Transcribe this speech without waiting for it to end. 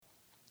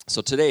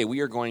So today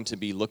we are going to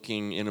be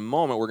looking, in a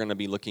moment, we're going to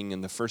be looking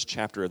in the first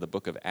chapter of the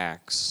book of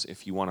Acts.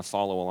 If you want to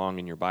follow along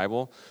in your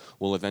Bible,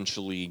 we'll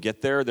eventually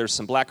get there. There's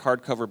some black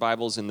hardcover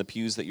Bibles in the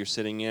pews that you're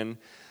sitting in.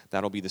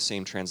 That'll be the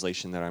same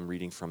translation that I'm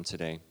reading from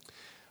today.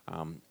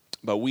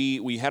 But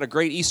we had a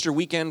great Easter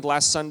weekend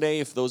last Sunday.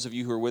 If those of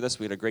you who are with us,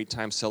 we had a great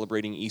time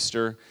celebrating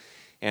Easter.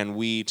 And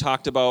we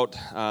talked about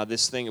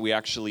this thing. We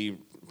actually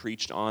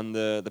preached on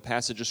the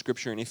passage of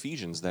Scripture in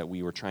Ephesians that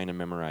we were trying to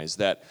memorize,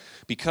 that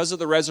because of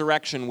the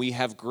resurrection, we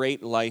have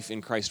great life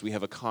in Christ. We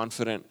have a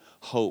confident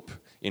hope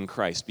in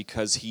Christ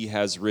because he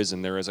has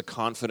risen. There is a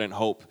confident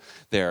hope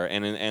there.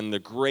 And the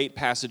great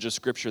passage of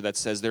Scripture that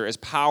says there is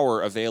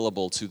power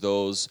available to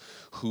those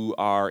who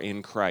are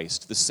in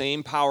Christ. The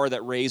same power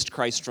that raised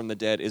Christ from the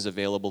dead is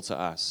available to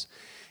us.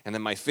 And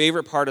then my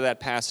favorite part of that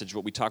passage,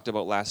 what we talked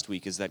about last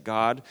week, is that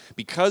God,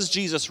 because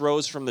Jesus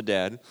rose from the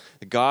dead,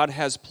 God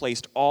has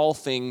placed all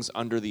things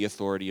under the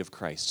authority of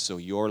Christ. So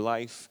your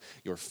life,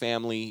 your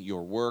family,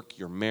 your work,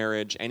 your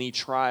marriage, any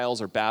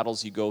trials or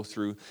battles you go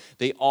through,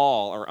 they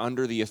all are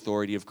under the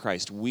authority of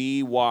Christ.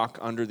 We walk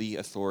under the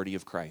authority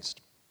of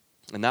Christ.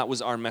 And that was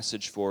our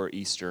message for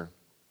Easter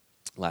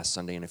last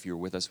Sunday. And if you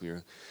were with us,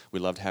 we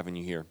loved having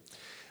you here.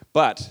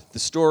 But the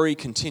story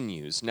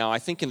continues. Now, I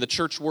think in the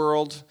church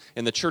world,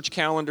 in the church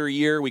calendar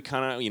year, we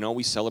kind of,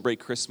 we celebrate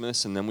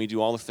Christmas, and then we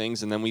do all the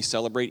things, and then we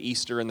celebrate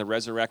Easter and the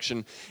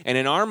resurrection. And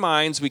in our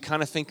minds, we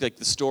kind of think like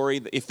the story,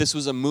 if this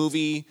was a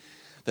movie,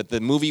 that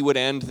the movie would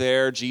end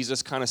there,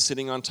 Jesus kind of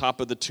sitting on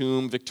top of the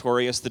tomb,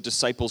 victorious, the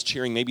disciples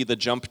cheering, maybe the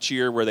jump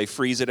cheer where they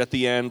freeze it at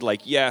the end,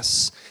 like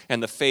yes,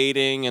 and the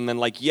fading, and then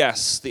like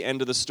yes, the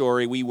end of the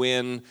story, we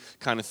win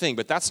kind of thing.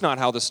 But that's not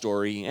how the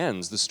story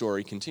ends. The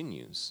story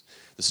continues.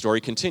 The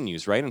story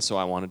continues, right? And so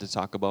I wanted to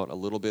talk about a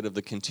little bit of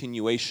the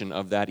continuation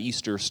of that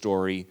Easter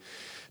story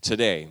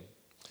today.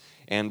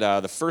 And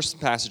the first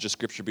passage of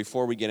Scripture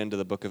before we get into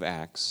the book of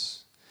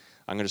Acts,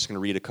 I'm just going to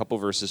read a couple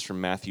verses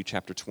from Matthew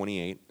chapter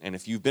 28. And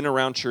if you've been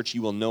around church,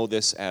 you will know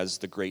this as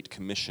the Great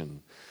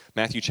Commission.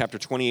 Matthew chapter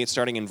 28,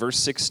 starting in verse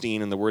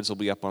 16, and the words will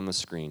be up on the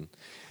screen.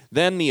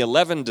 Then the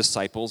 11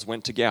 disciples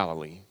went to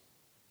Galilee.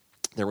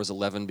 There was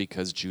 11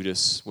 because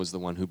Judas was the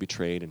one who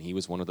betrayed, and he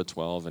was one of the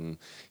 12, and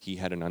he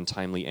had an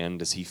untimely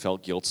end as he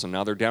felt guilt. So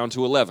now they're down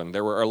to 11.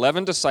 There were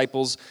 11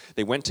 disciples.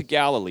 They went to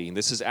Galilee, and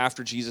this is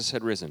after Jesus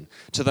had risen,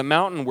 to the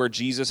mountain where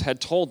Jesus had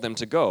told them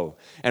to go.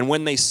 And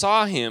when they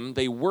saw him,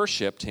 they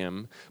worshiped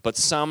him, but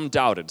some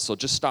doubted. So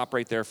just stop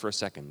right there for a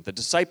second. The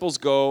disciples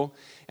go,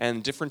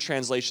 and different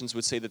translations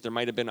would say that there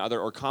might have been other,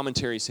 or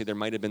commentaries say there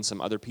might have been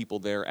some other people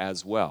there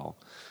as well.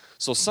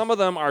 So some of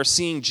them are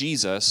seeing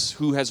Jesus,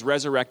 who has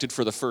resurrected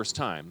for the first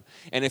time.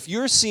 And if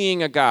you're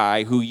seeing a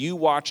guy who you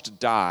watched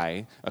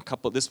die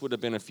this would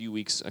have been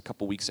a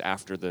couple weeks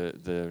after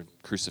the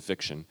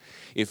crucifixion.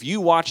 If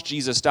you watched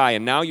Jesus die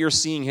and now you're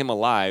seeing him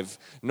alive,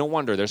 no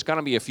wonder there's going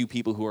to be a few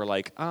people who are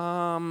like,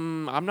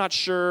 I'm not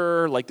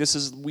sure, like this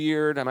is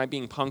weird. Am I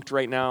being punked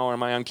right now? Or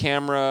am I on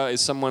camera?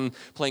 Is someone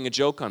playing a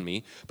joke on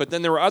me? But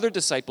then there were other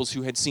disciples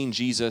who had seen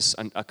Jesus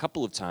a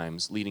couple of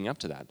times leading up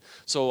to that.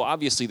 So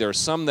obviously there are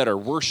some that are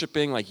worshiping,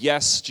 like,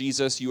 yes,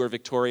 Jesus, you are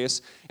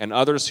victorious, and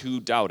others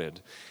who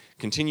doubted.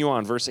 Continue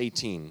on, verse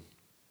 18.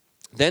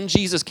 Then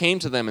Jesus came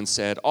to them and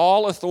said,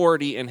 all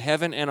authority in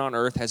heaven and on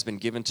earth has been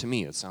given to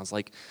me. It sounds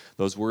like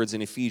those words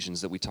in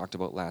Ephesians that we talked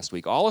about last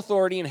week. All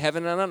authority in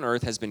heaven and on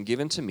earth has been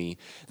given to me.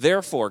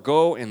 Therefore,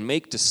 go and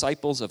make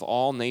disciples of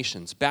all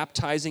nations,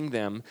 baptizing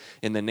them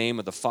in the name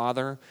of the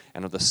Father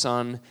and of the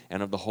Son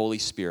and of the Holy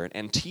Spirit,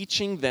 and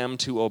teaching them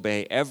to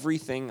obey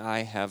everything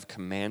I have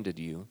commanded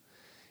you.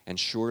 And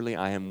surely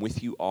I am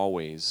with you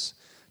always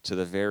to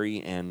the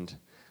very end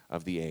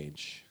of the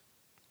age.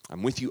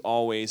 I'm with you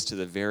always to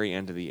the very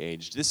end of the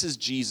age. This is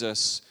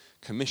Jesus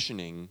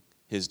commissioning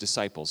his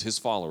disciples, his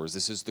followers.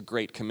 This is the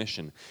Great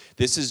Commission.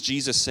 This is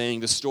Jesus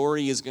saying the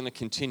story is going to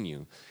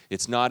continue.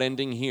 It's not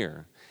ending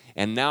here.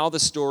 And now the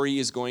story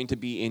is going to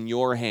be in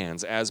your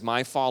hands as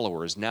my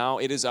followers. Now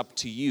it is up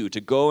to you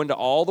to go into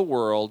all the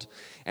world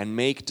and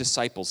make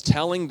disciples,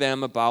 telling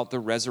them about the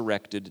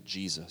resurrected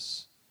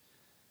Jesus.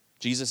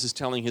 Jesus is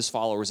telling his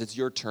followers, it's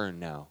your turn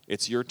now.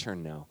 It's your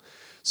turn now.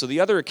 So the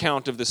other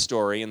account of the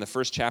story in the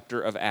first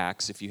chapter of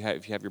Acts, if you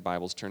have your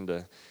Bibles, turn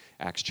to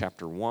Acts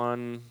chapter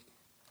 1.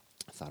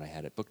 I thought I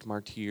had it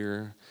bookmarked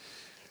here.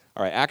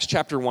 All right, Acts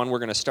chapter 1, we're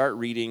going to start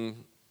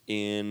reading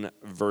in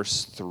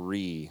verse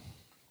 3.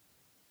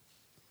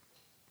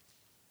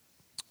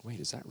 Wait,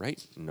 is that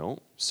right? No,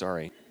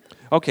 sorry.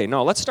 Okay,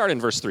 no, let's start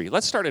in verse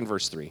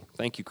 3.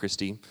 Thank you,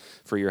 Christy,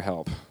 for your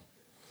help.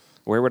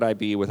 Where would I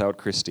be without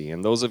Christy?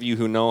 And those of you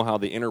who know how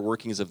the inner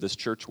workings of this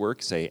church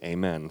work, say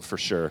amen, for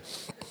sure.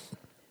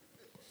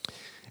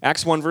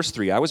 Acts 1, verse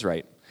 3, I was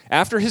right.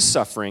 After his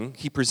suffering,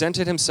 he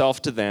presented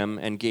himself to them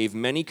and gave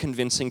many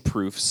convincing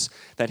proofs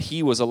that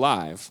he was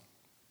alive.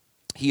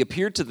 He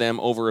appeared to them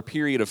over a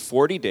period of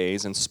 40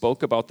 days and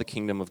spoke about the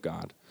kingdom of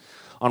God.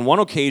 On one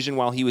occasion,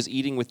 while he was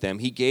eating with them,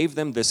 he gave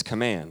them this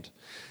command: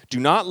 "Do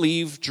not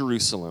leave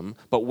Jerusalem,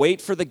 but wait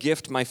for the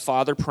gift my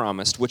Father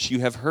promised, which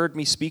you have heard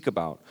me speak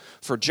about.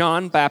 For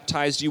John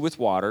baptized you with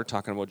water,"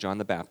 talking about John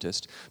the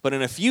Baptist, "but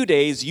in a few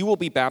days you will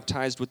be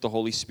baptized with the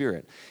Holy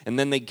Spirit." And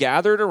then they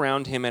gathered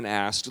around him and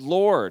asked,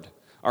 "Lord,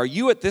 are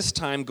you at this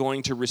time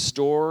going to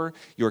restore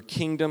your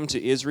kingdom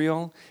to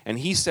Israel?" And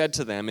he said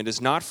to them, "It is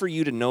not for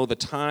you to know the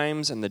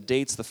times and the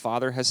dates the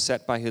Father has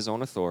set by his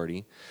own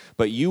authority,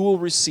 but you will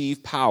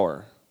receive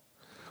power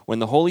when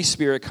the Holy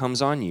Spirit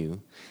comes on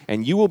you,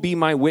 and you will be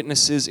my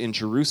witnesses in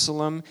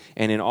Jerusalem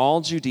and in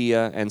all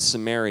Judea and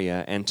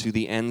Samaria and to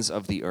the ends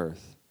of the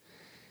earth."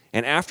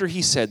 And after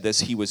he said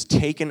this, he was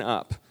taken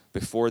up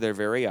before their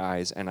very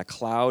eyes, and a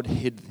cloud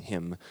hid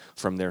him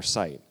from their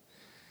sight.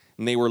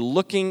 And they were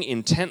looking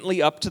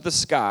intently up to the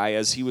sky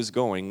as he was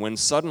going, when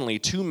suddenly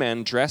 2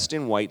 men dressed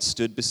in white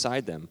stood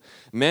beside them.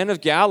 "Men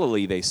of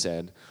Galilee," they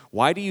said,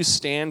 "why do you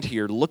stand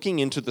here looking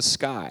into the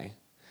sky?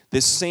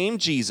 This same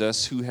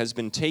Jesus who has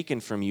been taken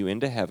from you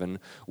into heaven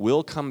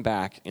will come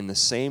back in the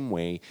same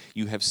way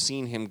you have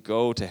seen him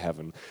go to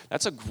heaven."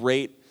 That's a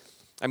great,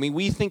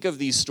 we think of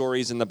these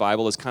stories in the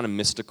Bible as kind of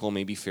mystical,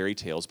 maybe fairy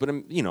tales, but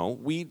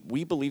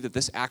we believe that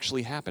this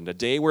actually happened. A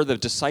day where the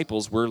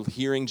disciples were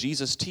hearing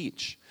Jesus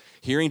teach,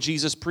 hearing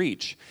Jesus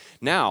preach.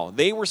 Now,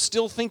 they were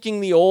still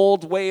thinking the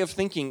old way of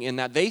thinking, in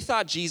that they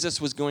thought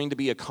Jesus was going to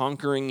be a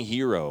conquering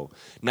hero.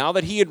 Now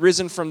that he had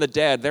risen from the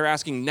dead, they're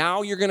asking,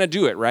 now you're going to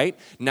do it, right?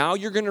 Now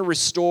you're going to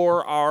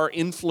restore our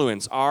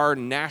influence, our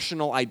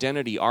national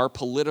identity, our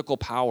political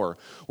power.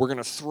 We're going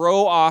to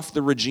throw off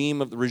the regime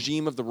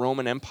of the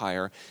Roman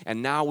Empire,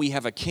 and now we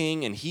have a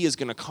king, and he is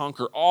going to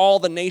conquer all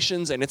the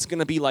nations, and it's going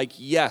to be like,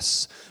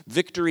 yes,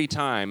 victory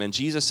time. And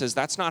Jesus says,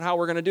 that's not how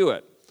we're going to do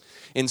it.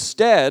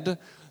 Instead,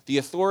 the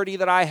authority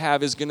that I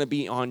have is going to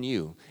be on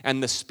you.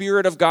 And the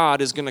Spirit of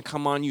God is going to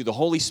come on you. The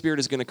Holy Spirit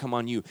is going to come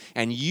on you.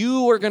 And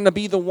you are going to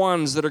be the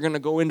ones that are going to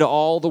go into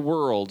all the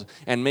world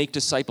and make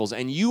disciples.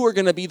 And you are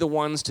going to be the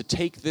ones to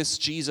take this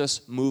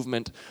Jesus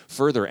movement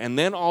further. And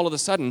then all of a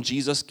sudden,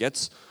 Jesus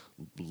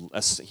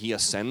he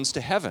ascends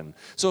to heaven.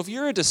 So if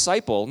you're a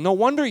disciple, no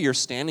wonder you're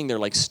standing there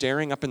like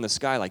staring up in the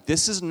sky like,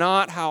 this is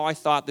not how I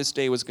thought this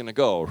day was going to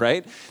go,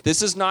 right?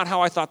 This is not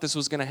how I thought this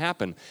was going to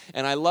happen.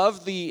 And I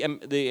love the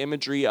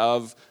imagery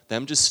of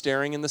them just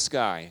staring in the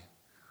sky,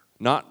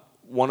 not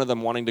one of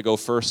them wanting to go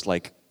first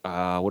like,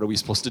 what are we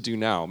supposed to do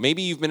now?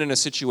 Maybe you've been in a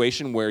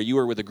situation where you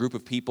were with a group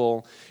of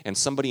people and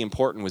somebody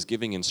important was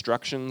giving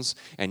instructions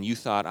and you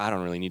thought, I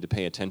don't really need to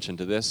pay attention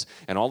to this.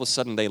 And all of a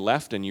sudden they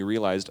left and you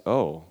realized,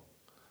 oh,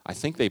 I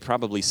think they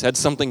probably said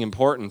something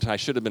important. I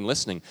should have been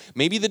listening.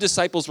 Maybe the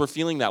disciples were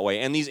feeling that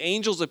way. And these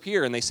angels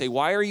appear and they say,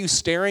 why are you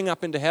staring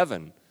up into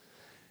heaven?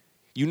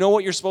 You know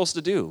what you're supposed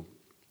to do.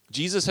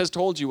 Jesus has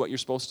told you what you're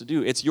supposed to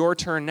do. It's your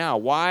turn now.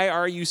 Why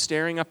are you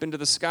staring up into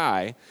the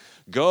sky?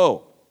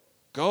 Go.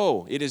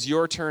 It is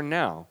your turn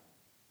now.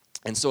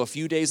 And so a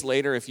few days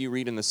later, if you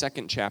read in the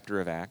 2nd chapter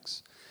of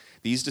Acts,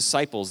 these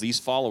disciples, these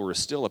followers,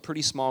 still a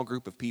pretty small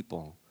group of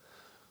people,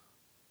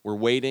 were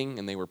waiting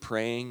and they were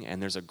praying,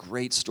 and there's a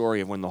great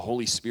story of when the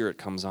Holy Spirit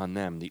comes on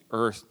them. The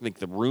earth,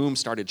 the room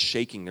started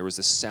shaking. There was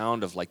this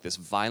sound of like this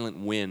violent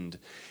wind,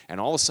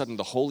 and all of a sudden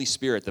the Holy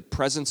Spirit, the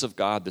presence of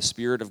God, the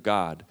Spirit of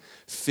God,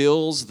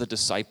 fills the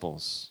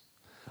disciples.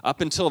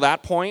 Up until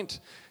that point,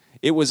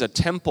 it was a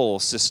temple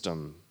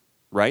system,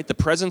 right? The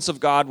presence of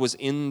God was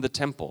in the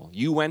temple.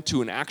 You went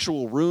to an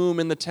actual room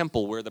in the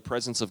temple where the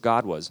presence of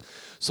God was.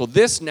 So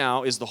this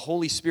now is the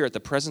Holy Spirit,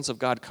 the presence of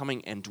God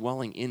coming and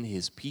dwelling in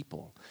his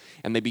people.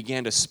 And they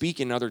began to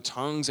speak in other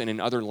tongues and in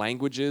other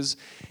languages.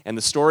 And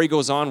the story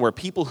goes on where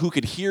people who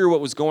could hear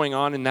what was going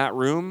on in that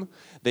room,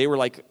 they were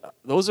like,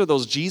 those are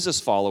those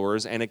Jesus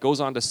followers. And it goes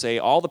on to say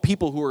all the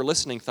people who were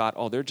listening thought,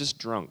 oh, they're just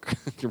drunk,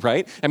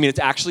 right? It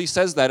actually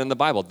says that in the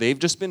Bible. They've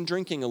just been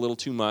drinking a little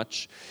too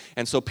much.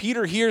 And so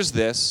Peter hears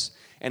this,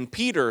 and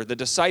Peter, the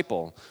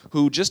disciple,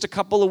 who just a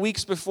couple of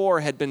weeks before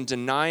had been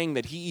denying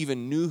that he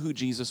even knew who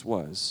Jesus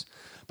was,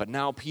 but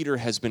now Peter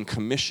has been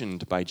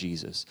commissioned by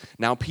Jesus.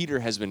 Now Peter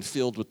has been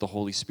filled with the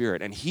Holy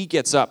Spirit, and he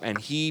gets up and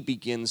he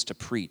begins to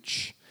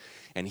preach.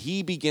 And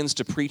he begins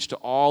to preach to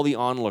all the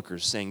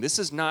onlookers, saying, this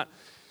is not,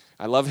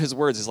 I love his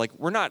words, it's like,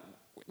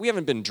 we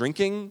haven't been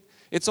drinking.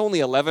 It's only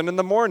 11 in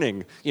the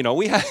morning.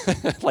 We have,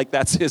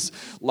 that's his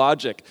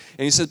logic.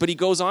 And he says, but he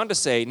goes on to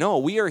say, no,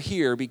 we are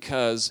here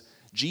because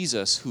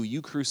Jesus, who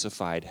you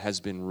crucified,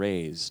 has been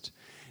raised.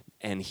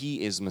 And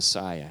he is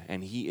Messiah,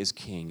 and he is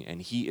King,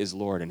 and he is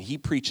Lord. And he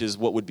preaches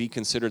what would be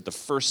considered the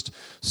first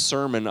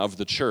sermon of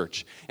the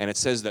church. And it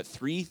says that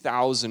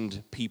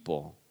 3,000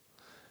 people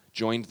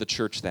joined the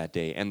church that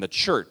day, and the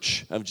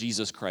church of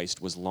Jesus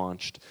Christ was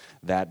launched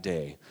that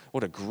day.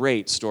 What a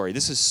great story.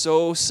 This is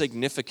so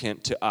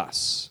significant to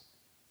us.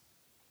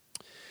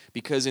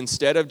 Because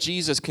instead of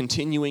Jesus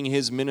continuing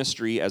his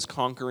ministry as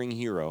conquering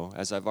hero,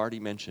 as I've already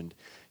mentioned,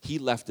 he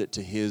left it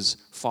to his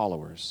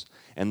followers.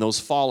 And those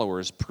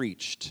followers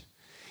preached.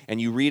 And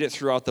you read it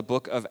throughout the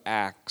book of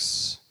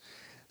Acts,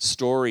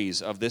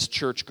 stories of this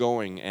church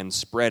going and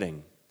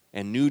spreading.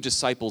 and new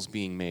disciples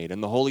being made,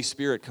 and the Holy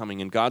Spirit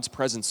coming, and God's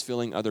presence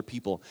filling other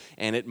people,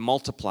 and it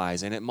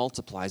multiplies, and it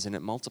multiplies, and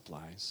it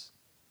multiplies.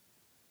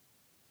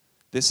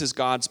 This is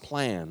God's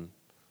plan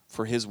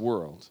for his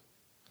world,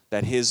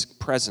 that his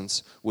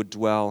presence would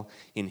dwell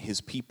in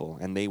his people,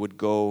 and they would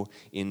go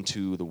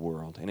into the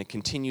world. And it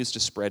continues to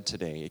spread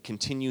today. It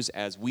continues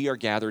as we are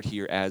gathered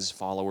here as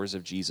followers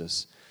of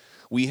Jesus.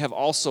 We have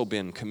also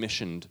been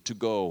commissioned to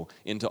go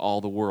into all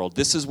the world.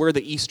 This is where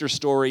the Easter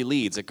story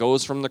leads. It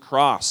goes from the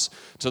cross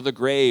to the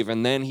grave,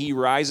 and then he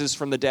rises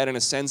from the dead and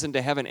ascends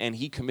into heaven, and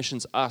he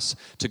commissions us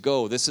to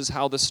go. This is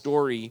how the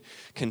story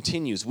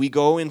continues. We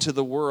go into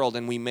the world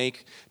and we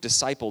make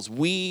disciples.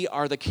 We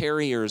are the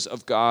carriers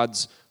of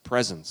God's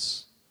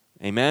presence.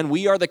 Amen?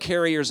 We are the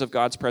carriers of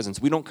God's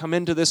presence. We don't come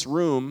into this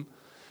room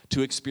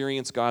to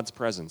experience God's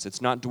presence.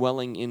 It's not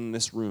dwelling in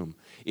this room.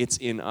 It's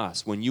in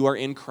us. When you are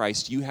in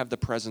Christ, you have the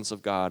presence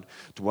of God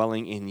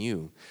dwelling in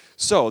you.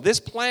 So this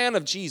plan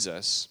of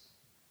Jesus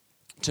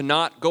to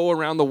not go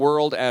around the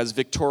world as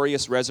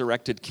victorious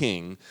resurrected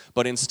king,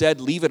 but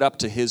instead leave it up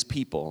to his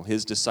people,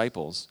 his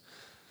disciples,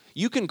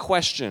 you can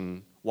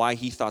question why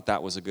he thought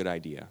that was a good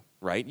idea.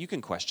 Right? You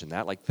can question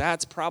that. Like,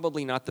 that's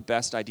probably not the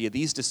best idea.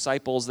 These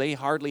disciples, they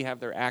hardly have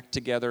their act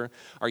together.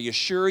 Are you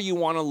sure you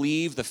want to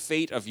leave the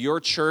fate of your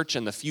church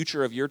and the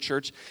future of your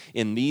church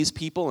in these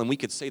people? And we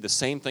could say the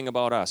same thing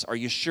about us. Are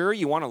you sure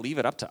you want to leave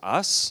it up to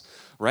us?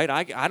 Right?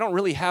 I don't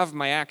really have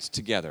my act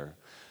together.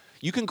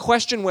 You can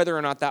question whether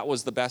or not that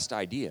was the best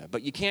idea,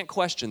 but you can't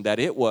question that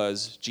it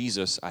was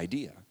Jesus'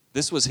 idea.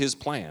 This was his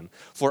plan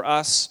for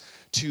us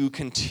to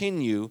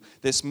continue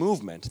this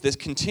movement,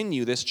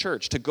 continue this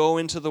church, to go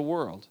into the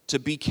world, to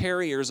be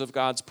carriers of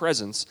God's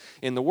presence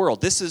in the world.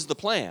 This is the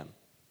plan.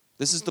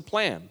 This is the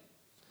plan.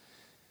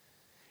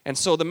 And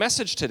so the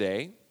message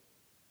today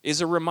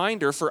is a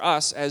reminder for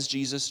us as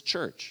Jesus'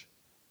 church.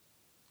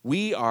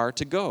 We are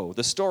to go.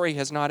 The story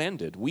has not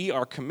ended. We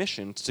are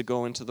commissioned to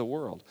go into the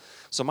world.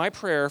 So my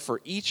prayer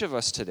for each of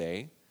us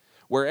today,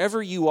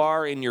 wherever you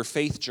are in your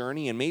faith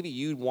journey, and maybe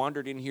you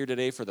wandered in here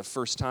today for the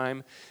first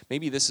time,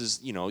 maybe this is,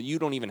 you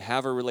don't even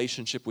have a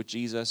relationship with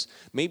Jesus.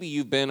 Maybe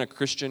you've been a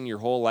Christian your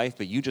whole life,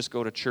 but you just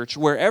go to church.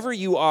 Wherever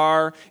you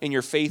are in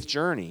your faith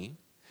journey,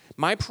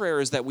 my prayer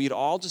is that we'd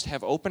all just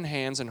have open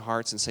hands and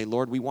hearts and say,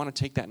 Lord, we want to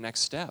take that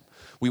next step.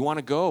 We want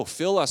to go.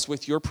 Fill us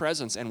with your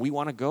presence, and we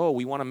want to go.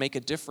 We want to make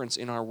a difference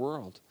in our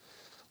world.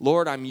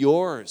 Lord, I'm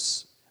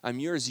yours. I'm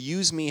yours.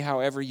 Use me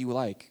however you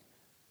like.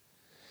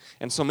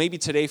 And so maybe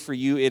today for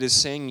you, it is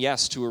saying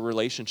yes to a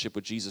relationship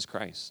with Jesus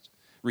Christ,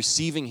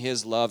 receiving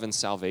his love and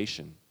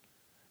salvation,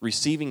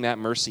 receiving that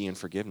mercy and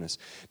forgiveness.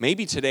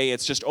 Maybe today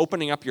it's just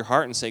opening up your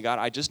heart and say, God,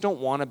 I just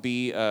don't want to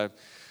be a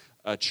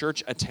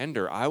church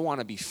attender. I want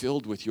to be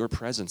filled with your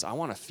presence. I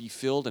want to be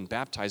filled and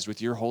baptized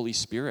with your Holy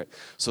Spirit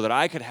so that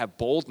I could have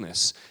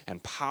boldness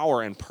and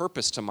power and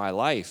purpose to my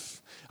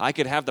life. I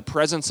could have the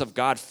presence of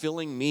God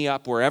filling me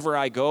up wherever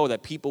I go,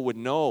 that people would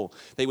know.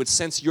 They would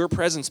sense your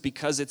presence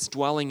because it's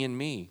dwelling in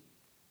me.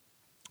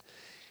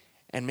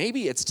 And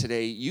maybe it's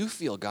today you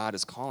feel God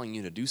is calling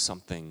you to do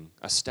something,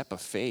 a step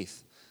of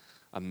faith,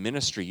 a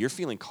ministry. You're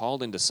feeling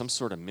called into some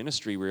sort of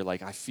ministry where you're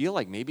like, I feel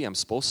like maybe I'm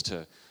supposed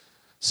to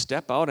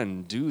step out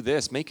and do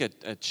this, make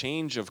a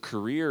change of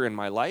career in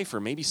my life, or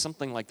maybe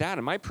something like that.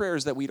 And my prayer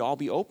is that we'd all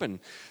be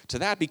open to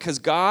that, because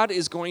God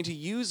is going to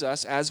use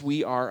us as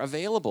we are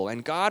available.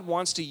 And God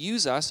wants to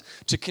use us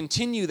to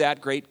continue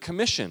that great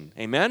commission.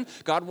 Amen?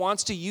 God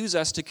wants to use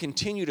us to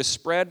continue to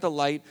spread the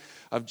light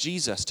of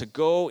Jesus, to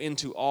go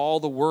into all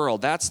the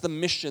world. That's the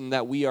mission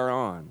that we are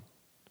on.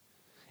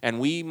 And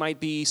we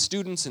might be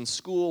students in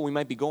school, we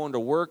might be going to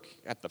work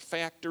at the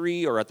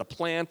factory or at the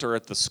plant or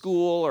at the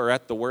school or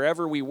at the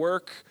wherever we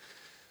work,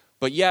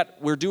 but yet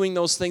we're doing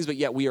those things, but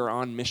yet we are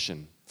on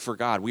mission for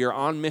God. We are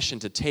on mission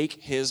to take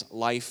his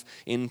life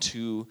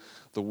into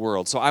the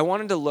world. So I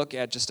wanted to look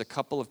at just a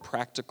couple of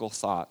practical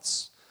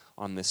thoughts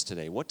on this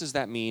today. What does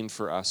that mean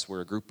for us?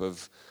 We're a group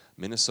of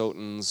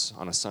Minnesotans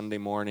on a Sunday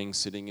morning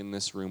sitting in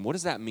this room. What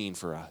does that mean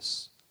for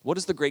us? What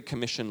does the Great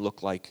Commission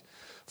look like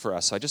for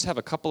us? So I just have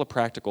a couple of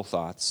practical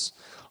thoughts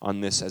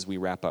on this as we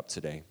wrap up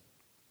today.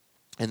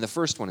 And the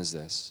first one is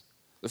this.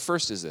 The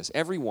first is this.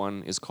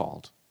 Everyone is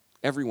called.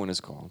 Everyone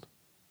is called.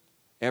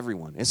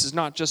 Everyone. This is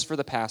not just for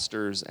the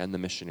pastors and the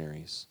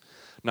missionaries.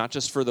 Not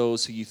just for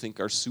those who you think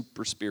are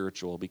super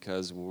spiritual,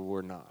 because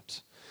we're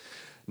not.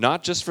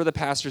 Not just for the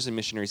pastors and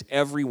missionaries.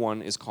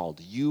 Everyone is called.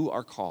 You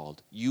are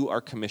called. You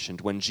are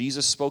commissioned. When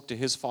Jesus spoke to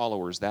his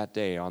followers that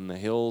day on the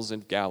hills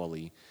in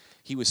Galilee,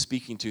 he was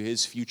speaking to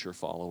his future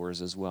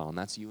followers as well, and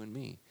that's you and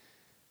me.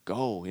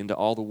 Go into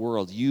all the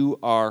world. You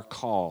are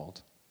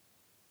called.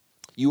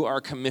 You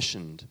are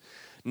commissioned.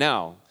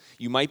 Now,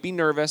 you might be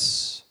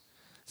nervous,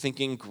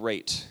 thinking,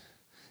 great,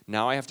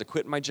 now I have to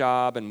quit my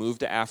job and move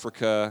to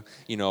Africa,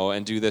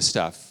 and do this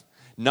stuff.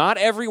 Not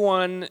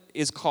everyone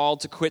is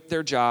called to quit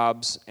their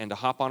jobs and to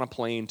hop on a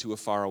plane to a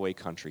faraway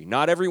country.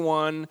 Not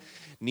everyone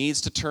needs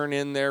to turn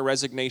in their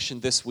resignation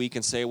this week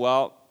and say,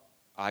 well,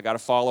 I got to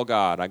follow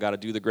God. I got to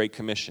do the Great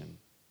Commission.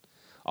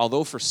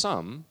 Although for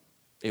some,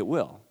 it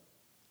will,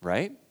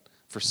 right?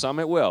 For some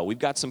it will. We've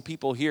got some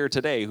people here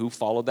today who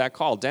followed that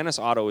call. Dennis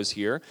Otto is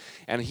here,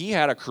 and he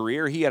had a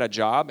career, he had a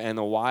job, and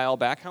a while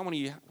back,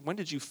 when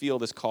did you feel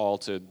this call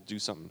to do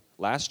something?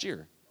 Last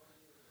year.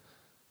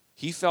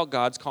 He felt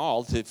God's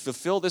call to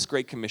fulfill this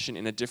Great Commission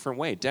in a different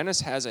way.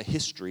 Dennis has a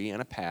history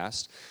and a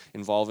past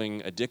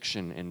involving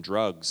addiction and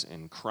drugs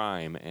and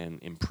crime and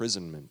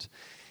imprisonment.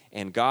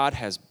 And God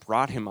has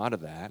brought him out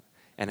of that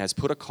and has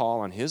put a call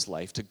on his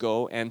life to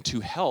go and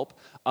to help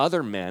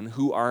other men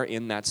who are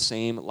in that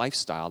same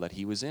lifestyle that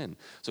he was in.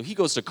 So he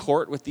goes to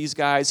court with these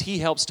guys. He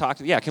helps talk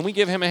to, can we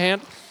give him a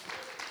hand?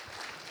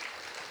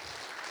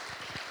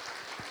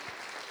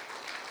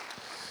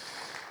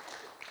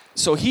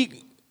 So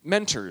he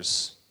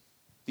mentors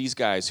these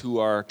guys who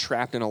are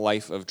trapped in a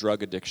life of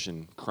drug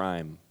addiction,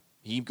 crime.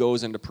 He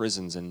goes into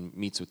prisons and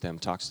meets with them,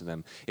 talks to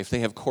them. If they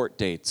have court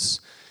dates,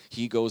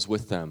 he goes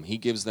with them. He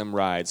gives them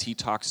rides. He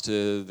talks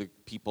to the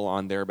people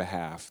on their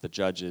behalf, the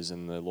judges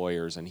and the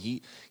lawyers, and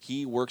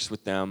he works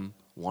with them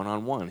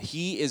one-on-one.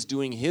 He is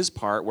doing his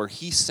part where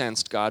he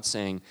sensed God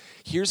saying,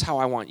 here's how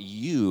I want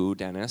you,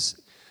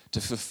 Dennis, to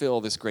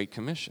fulfill this Great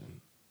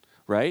Commission,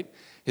 right?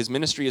 His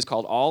ministry is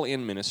called All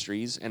In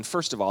Ministries, and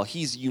first of all,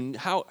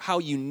 how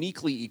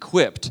uniquely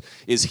equipped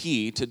is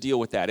he to deal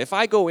with that? If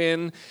I go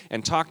in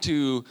and talk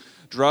to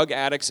drug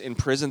addicts in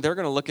prison, they're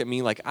going to look at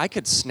me like, I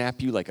could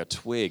snap you like a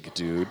twig,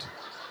 dude.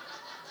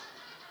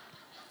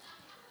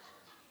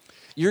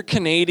 You're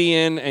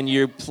Canadian, and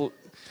you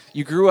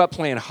grew up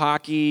playing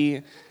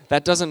hockey.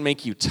 That doesn't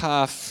make you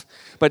tough.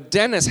 But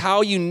Dennis,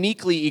 how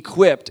uniquely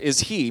equipped is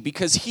he?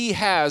 Because he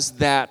has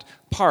that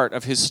part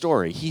of his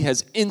story. He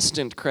has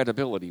instant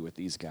credibility with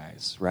these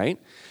guys, right?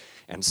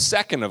 And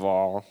second of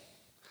all,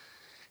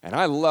 and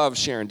I love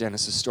sharing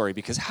Dennis's story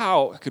because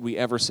how could we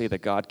ever say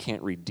that God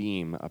can't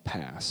redeem a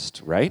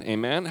past, right?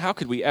 Amen? How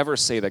could we ever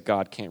say that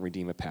God can't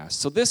redeem a past?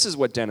 So this is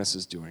what Dennis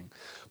is doing.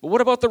 But what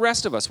about the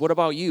rest of us? What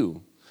about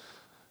you?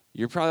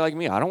 You're probably like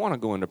me. I don't want to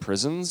go into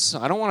prisons.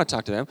 I don't want to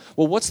talk to them.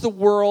 Well, what's the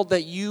world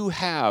that you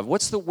have?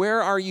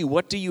 Where are you?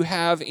 What do you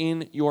have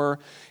in your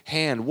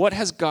hand? What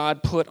has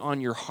God put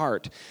on your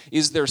heart?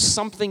 Is there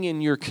something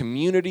in your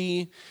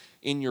community,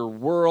 in your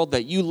world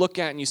that you look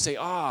at and you say,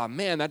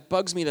 man, that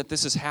bugs me that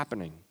this is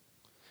happening?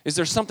 Is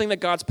there something that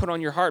God's put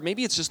on your heart?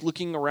 Maybe it's just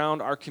looking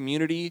around our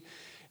community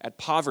at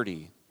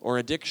poverty or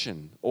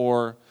addiction,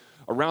 or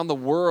around the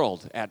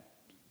world at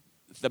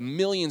the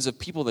millions of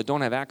people that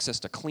don't have access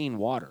to clean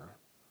water.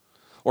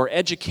 Or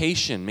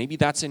education, maybe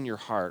that's in your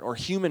heart. Or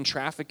human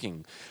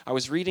trafficking. I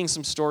was reading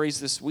some stories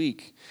this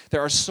week. There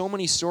are so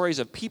many stories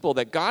of people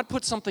that God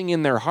put something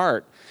in their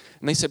heart,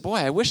 and they said, boy,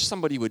 I wish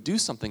somebody would do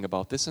something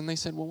about this. And they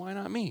said, well, why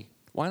not me?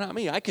 Why not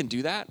me? I can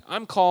do that.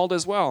 I'm called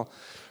as well.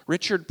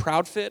 Richard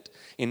Proudfit,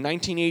 in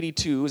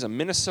 1982, is a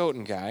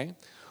Minnesotan guy,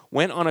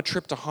 went on a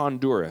trip to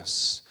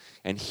Honduras,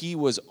 and he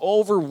was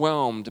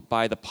overwhelmed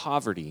by the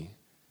poverty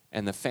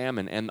and the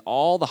famine and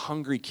all the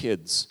hungry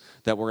kids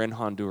that were in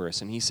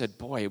Honduras. And he said,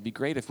 boy, it would be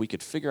great if we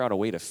could figure out a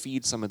way to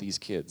feed some of these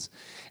kids.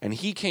 And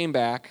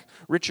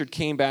Richard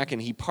came back,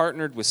 and he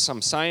partnered with some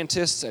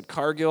scientists at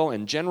Cargill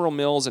and General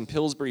Mills and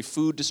Pillsbury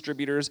food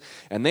distributors,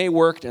 and they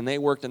worked, and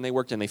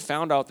they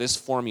found out this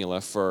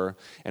formula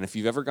and if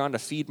you've ever gone to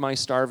Feed My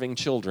Starving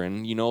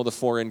Children, you know the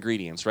 4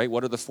 ingredients, right?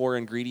 What are the 4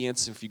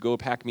 ingredients if you go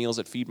pack meals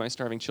at Feed My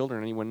Starving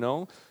Children? Anyone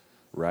know?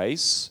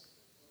 Rice,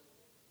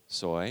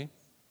 soy,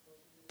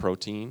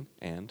 protein,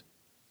 and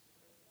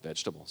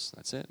vegetables.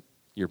 That's it.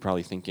 You're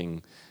probably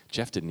thinking,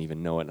 Jeff didn't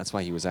even know it. That's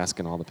why he was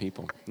asking all the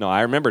people. No,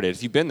 I remembered it.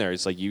 If you've been there,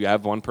 it's like you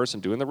have one person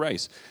doing the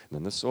rice, and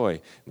then the soy,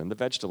 and then the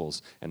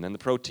vegetables, and then the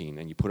protein,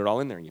 and you put it all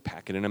in there, and you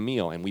pack it in a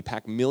meal. And we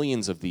pack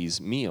millions of these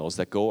meals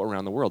that go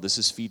around the world. This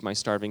is Feed My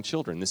Starving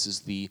Children. This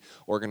is the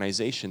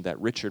organization that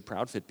Richard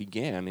Proudfit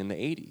began in the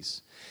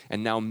 80s.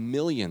 And now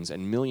millions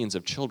and millions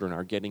of children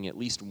are getting at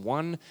least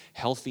one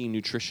healthy,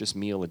 nutritious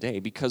meal a day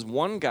because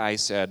one guy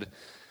said,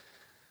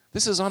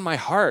 this is on my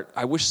heart.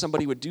 I wish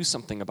somebody would do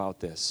something about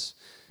this.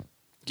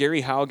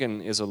 Gary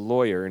Haugen is a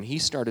lawyer, and he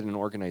started an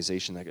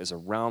organization that is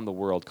around the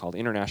world called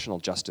International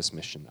Justice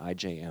Mission,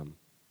 IJM.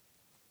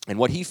 And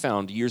what he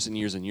found years and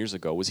years and years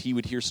ago was he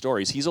would hear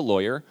stories. He's a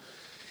lawyer,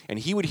 and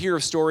he would hear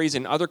of stories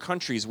in other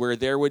countries where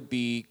there would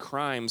be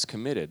crimes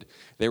committed.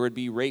 There would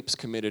be rapes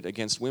committed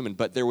against women,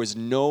 but there was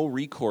no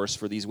recourse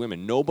for these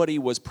women. Nobody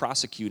was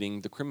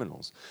prosecuting the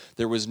criminals.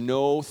 There was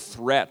no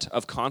threat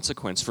of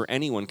consequence for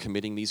anyone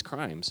committing these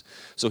crimes.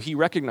 So he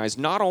recognized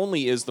not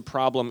only is the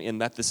problem in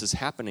that this is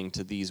happening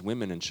to these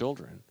women and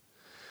children,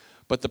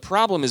 but the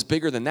problem is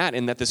bigger than that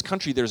in that this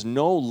country there's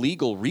no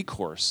legal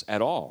recourse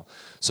at all.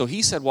 So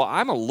he said, well,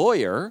 I'm a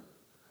lawyer.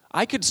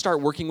 I could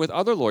start working with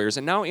other lawyers,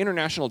 and now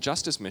International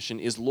Justice Mission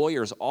is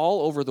lawyers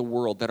all over the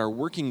world that are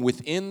working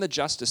within the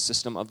justice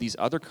system of these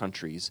other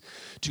countries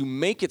to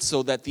make it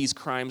so that these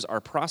crimes are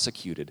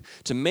prosecuted,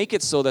 to make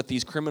it so that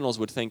these criminals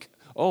would think,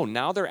 oh,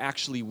 now there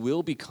actually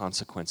will be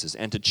consequences,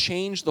 and to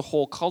change the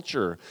whole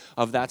culture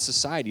of that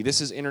society. This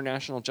is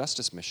International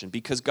Justice Mission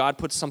because God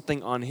put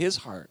something on his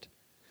heart.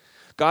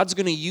 God's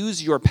going to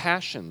use your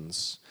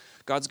passions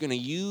God's going to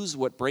use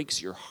what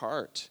breaks your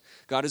heart.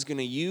 God is going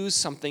to use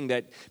something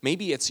that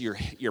maybe it's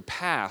your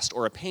past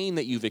or a pain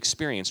that you've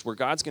experienced where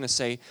God's going to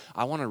say,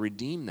 I want to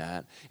redeem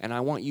that, and I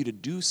want you to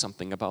do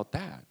something about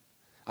that.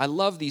 I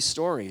love these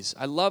stories.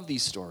 I love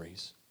these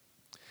stories.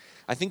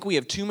 I think we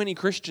have too many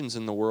Christians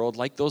in the world,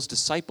 like those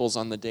disciples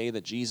on the day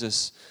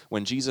that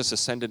when Jesus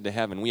ascended to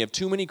heaven. We have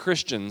too many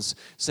Christians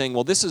saying,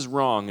 well, this is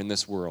wrong in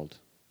this world.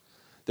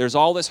 There's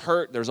all this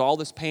hurt, there's all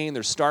this pain,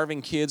 there's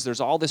starving kids,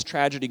 there's all this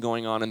tragedy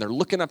going on, and they're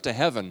looking up to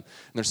heaven, and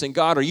they're saying,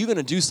 God, are you going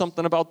to do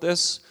something about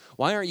this?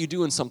 Why aren't you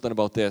doing something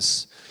about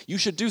this? You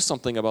should do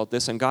something about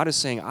this. And God is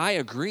saying, I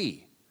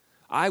agree.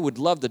 I would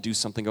love to do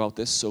something about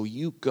this, so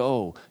you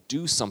go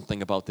do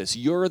something about this.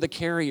 You're the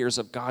carriers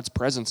of God's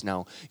presence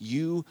now.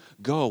 You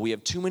go. We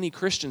have too many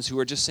Christians who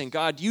are just saying,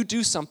 God, you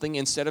do something,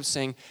 instead of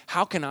saying,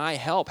 how can I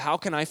help? How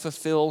can I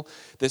fulfill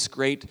this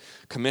great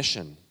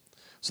commission?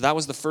 So that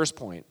was the first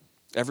point.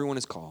 Everyone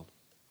is called.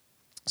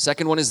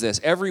 Second one is this: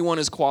 everyone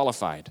is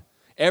qualified.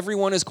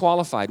 Everyone is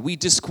qualified. We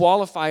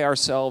disqualify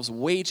ourselves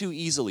way too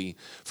easily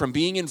from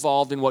being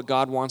involved in what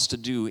God wants to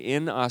do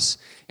in us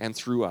and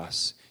through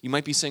us. You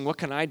might be saying, what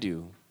can I do?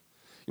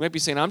 You might be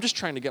saying, I'm just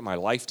trying to get my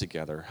life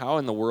together. How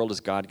in the world is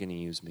God going to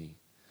use me?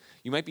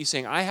 You might be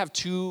saying, I have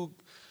too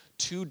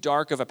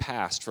dark of a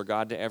past for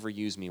God to ever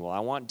use me. Well, I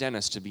want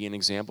Dennis to be an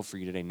example for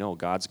you today. No,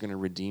 God's going to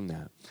redeem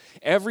that.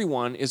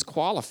 Everyone is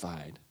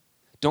qualified.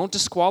 Don't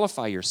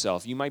disqualify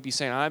yourself. You might be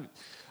saying,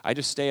 I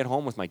just stay at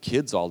home with my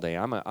kids all day.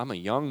 I'm a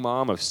young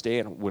mom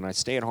when I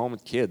stay at home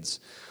with kids.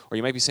 Or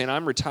you might be saying,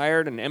 I'm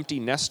retired and empty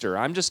nester.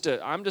 I'm just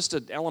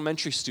an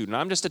elementary student.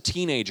 I'm just a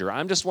teenager.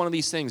 I'm just one of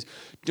these things.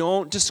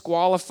 Don't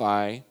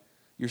disqualify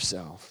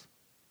yourself.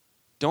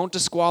 Don't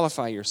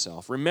disqualify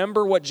yourself.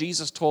 Remember what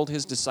Jesus told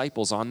his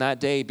disciples on that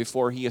day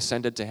before he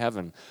ascended to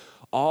heaven.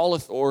 All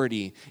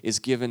authority is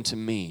given to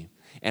me,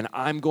 and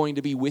I'm going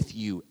to be with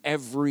you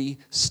every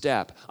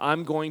step.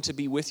 I'm going to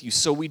be with you.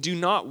 So we do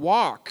not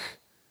walk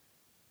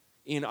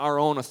in our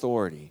own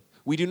authority.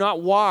 We do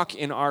not walk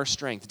in our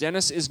strength.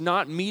 Dennis is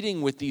not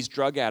meeting with these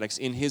drug addicts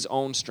in his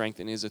own strength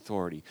and his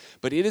authority,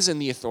 but it is in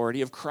the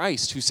authority of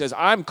Christ, who says,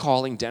 I'm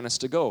calling Dennis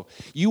to go.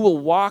 You will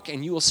walk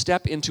and you will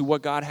step into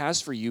what God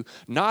has for you,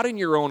 not in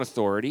your own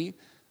authority,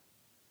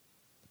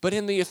 but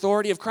in the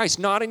authority of Christ,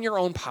 not in your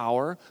own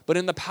power, but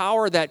in the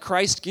power that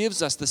Christ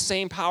gives us, the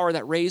same power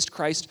that raised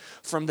Christ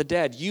from the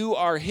dead. You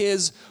are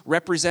his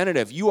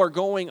representative. You are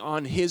going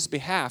on his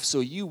behalf,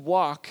 so you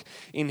walk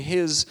in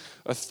his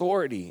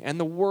authority. And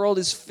the world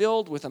is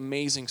filled with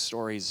amazing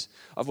stories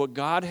of what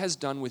God has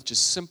done with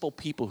just simple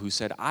people who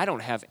said, I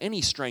don't have any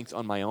strength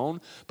on my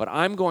own, but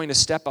I'm going to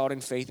step out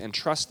in faith and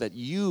trust that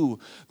you,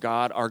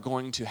 God, are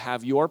going to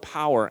have your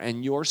power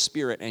and your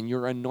spirit and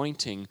your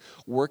anointing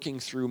working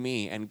through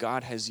me. And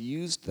God has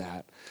used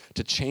that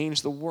to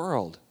change the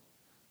world,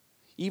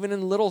 even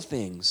in little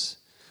things.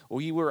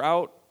 We were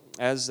out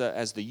as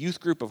the youth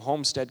group of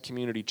Homestead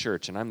Community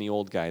Church, and I'm the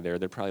old guy there.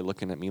 They're probably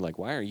looking at me like,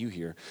 why are you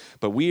here?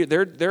 But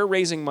they're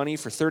raising money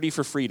for 30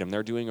 for Freedom.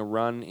 They're doing a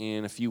run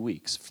in a few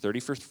weeks,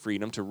 30 for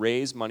Freedom, to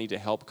raise money to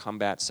help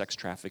combat sex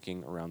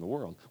trafficking around the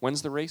world.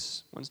 When's the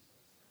race?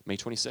 May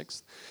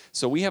 26th.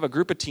 So we have a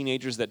group of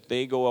teenagers that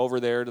they go over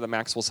there to the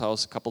Maxwell's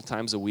house a couple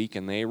times a week,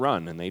 and they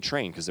run and they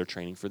train because they're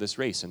training for this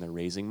race, and they're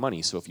raising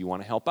money. So if you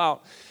want to help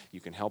out, you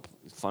can help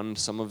fund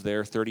some of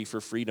their 30 for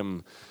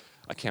Freedom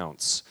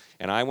accounts.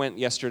 And I went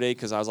yesterday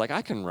because I was like,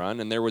 I can run.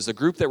 And there was a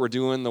group that were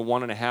doing the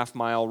 1.5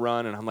 mile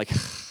run, and I'm like,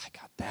 I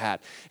got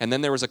that. And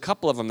then there was a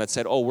couple of them that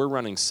said, we're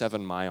running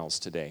 7 miles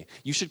today.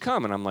 You should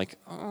come. And I'm like,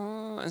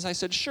 as I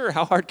said, sure,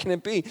 how hard can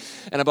it be?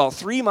 And about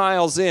 3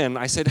 miles in,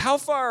 I said, how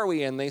far are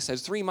we? And they said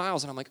 3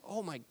 miles. And I'm like,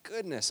 oh my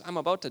goodness, I'm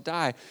about to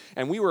die.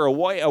 And we were a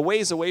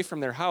ways away from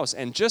their house.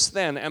 And just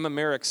then, Emma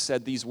Merrick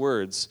said these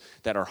words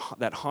that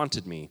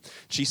haunted me.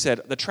 She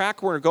said, the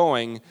track we're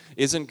going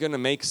isn't going to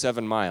make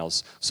 7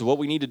 miles. So what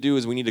we need to do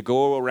is we need to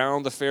go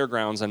around the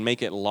fairgrounds and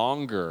make it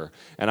longer.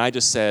 And I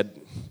just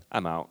said,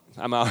 I'm out.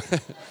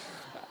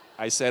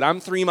 I said, I'm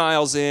 3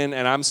 miles in,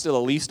 and I'm still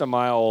at least a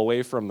mile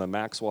away from the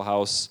Maxwell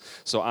house,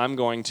 so I'm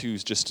going to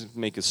just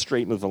make as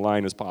straight of a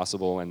line as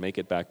possible and make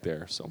it back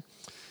there.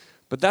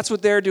 But that's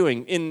what they're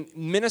doing. In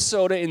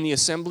Minnesota, in the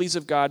Assemblies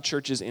of God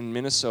churches in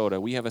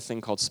Minnesota, we have a thing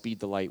called Speed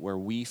the Light, where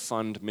we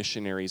fund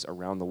missionaries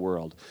around the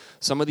world.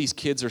 Some of these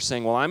kids are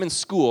saying, well, I'm in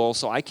school,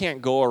 so I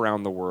can't go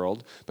around the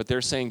world. But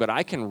they're saying, but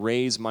I can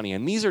raise money.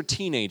 And these are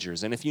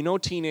teenagers. And if you know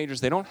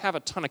teenagers, they don't have a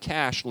ton of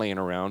cash laying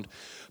around.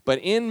 But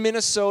in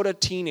Minnesota,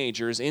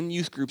 teenagers, in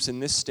youth groups in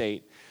this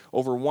state,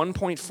 over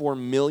 $1.4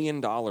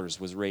 million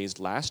was raised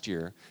last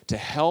year to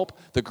help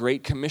the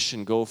Great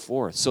Commission go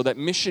forth, so that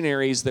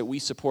missionaries that we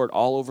support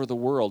all over the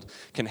world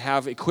can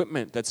have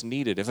equipment that's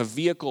needed. If a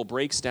vehicle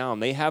breaks down,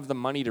 they have the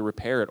money to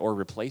repair it or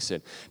replace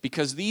it,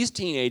 because these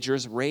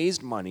teenagers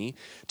raised money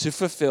to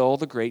fulfill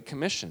the Great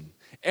Commission.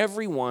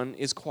 Everyone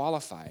is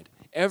qualified.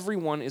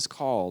 Everyone is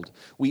called.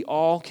 We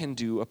all can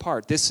do a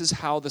part. This is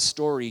how the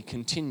story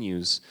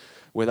continues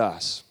with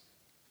us.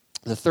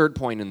 The third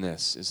point in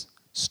this is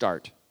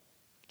start.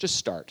 Just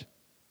start.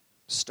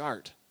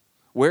 Start.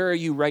 Where are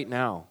you right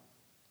now?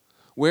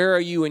 Where are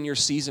you in your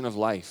season of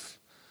life?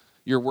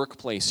 Your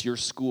workplace, your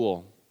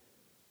school,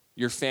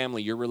 your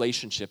family, your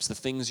relationships, the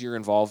things you're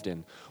involved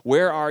in.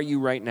 Where are you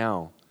right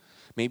now?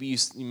 Maybe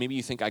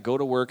you think, I go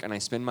to work and I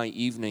spend my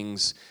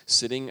evenings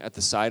sitting at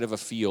the side of a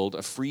field,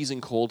 a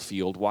freezing cold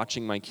field,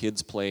 watching my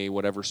kids play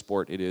whatever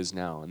sport it is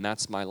now, and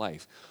that's my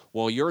life.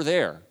 Well, you're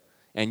there,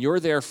 and you're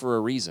there for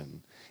a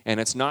reason, and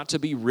it's not to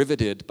be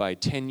riveted by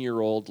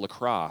 10-year-old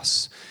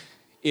lacrosse.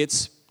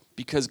 It's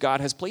because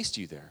God has placed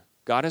you there.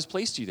 God has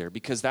placed you there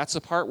because that's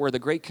the part where the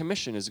Great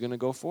Commission is going to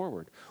go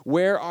forward.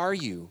 Where are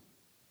you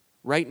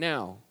right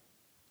now?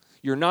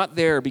 You're not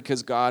there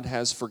because God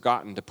has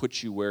forgotten to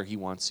put you where he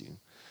wants you.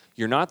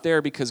 You're not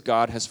there because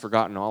God has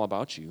forgotten all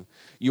about you.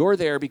 You're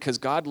there because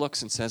God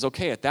looks and says,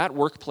 okay, at that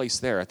workplace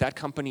there, at that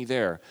company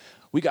there,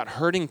 we got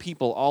hurting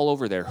people all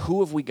over there.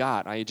 Who have we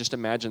got? I just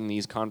imagine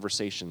these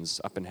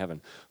conversations up in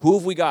heaven. Who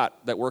have we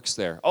got that works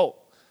there? Oh,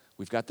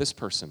 we've got this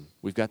person.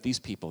 We've got these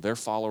people. They're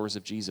followers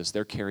of Jesus.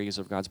 They're carriers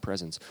of God's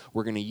presence.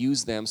 We're going to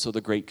use them so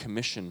the Great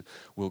Commission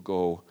will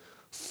go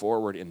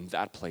forward in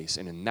that place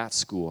and in that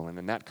school and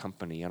in that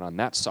company and on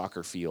that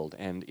soccer field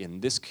and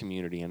in this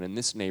community and in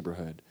this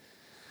neighborhood.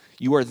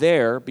 You are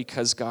there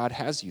because God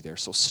has you there.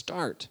 So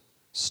start.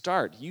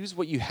 Use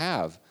what you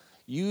have.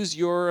 Use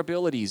your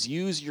abilities.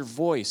 Use your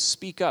voice.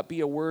 Speak up. Be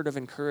a word of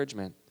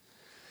encouragement.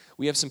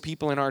 We have some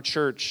people in our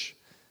church,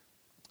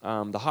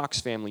 the Hawks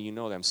family, you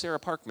know them. Sarah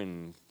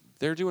Parkman,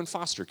 they're doing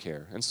foster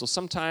care. And so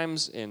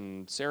sometimes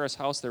in Sarah's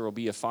house there will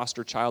be a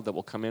foster child that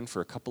will come in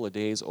for a couple of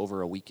days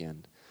over a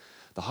weekend.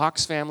 The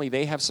Hawks family,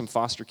 they have some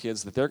foster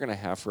kids that they're going to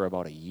have for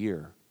about a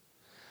year.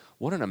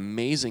 What an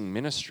amazing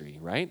ministry,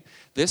 right?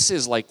 This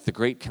is like the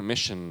Great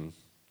Commission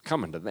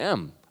coming to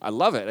them. I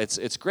love it.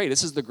 It's great.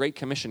 This is the Great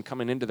Commission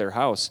coming into their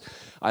house.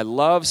 I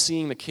love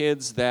seeing the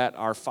kids that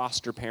our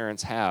foster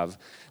parents have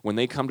when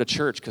they come to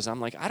church because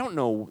I'm like, I don't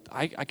know.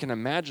 I can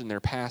imagine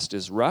their past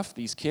is rough,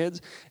 these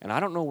kids, and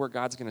I don't know where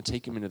God's going to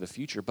take them into the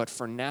future. But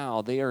for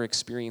now, they are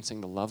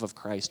experiencing the love of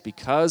Christ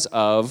because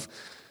of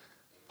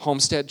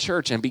Homestead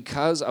Church and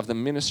because of the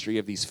ministry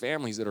of these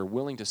families that are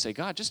willing to say,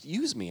 God, just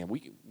use me. And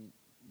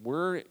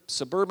we're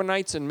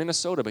suburbanites in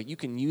Minnesota, but you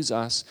can use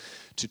us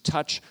to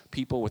touch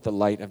people with the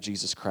light of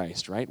Jesus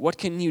Christ, right? What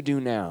can you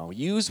do now?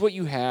 Use what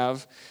you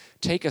have.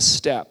 Take a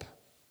step.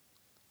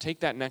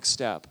 Take that next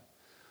step.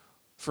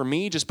 For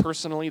me, just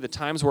personally, the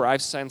times where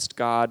I've sensed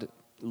God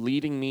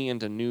leading me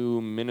into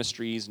new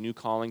ministries, new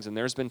callings, and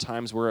there's been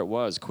times where it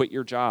was, quit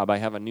your job, I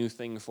have a new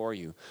thing for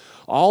you.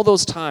 All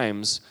those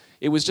times,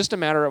 it was just a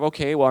matter of,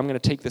 okay, well, I'm going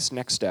to take this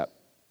next step.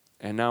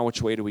 And now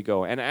which way do we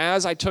go? And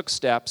as I took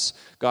steps,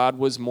 God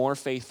was more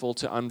faithful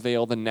to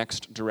unveil the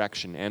next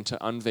direction and to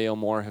unveil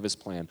more of his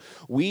plan.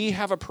 We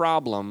have a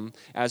problem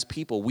as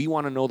people. We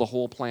want to know the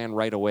whole plan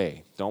right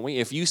away, don't we?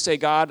 If you say,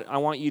 God, I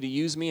want you to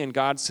use me, and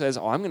God says,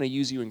 oh, I'm going to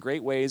use you in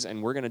great ways,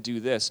 and we're going to do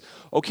this.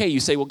 Okay,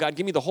 you say, well, God,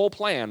 give me the whole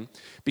plan,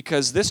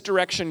 because this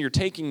direction you're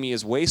taking me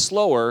is way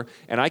slower,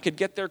 and I could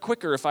get there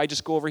quicker if I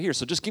just go over here.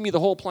 So just give me the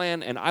whole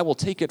plan, and I will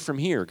take it from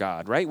here,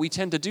 God, right? We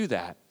tend to do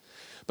that.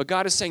 But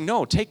God is saying,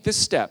 no, take this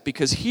step,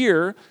 because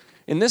here,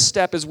 in this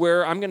step is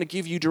where I'm going to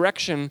give you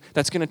direction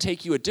that's going to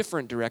take you a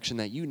different direction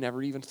that you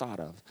never even thought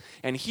of.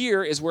 And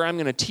here is where I'm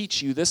going to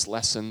teach you this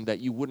lesson that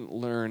you wouldn't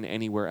learn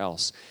anywhere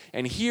else.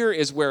 And here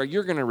is where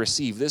you're going to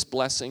receive this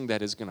blessing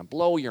that is going to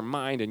blow your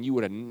mind, and you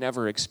would have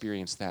never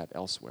experienced that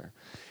elsewhere.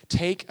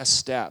 Take a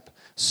step.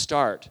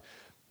 Start.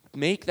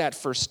 Make that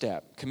first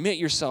step. Commit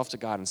yourself to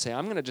God and say,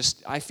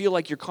 I feel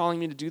like you're calling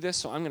me to do this,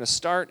 so I'm going to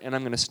start and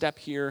I'm going to step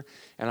here,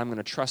 and I'm going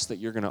to trust that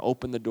you're going to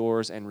open the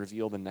doors and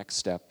reveal the next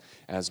step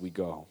as we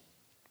go.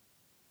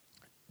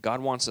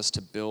 God wants us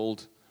to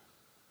build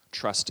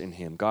trust in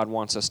him. God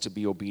wants us to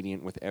be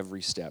obedient with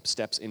every step.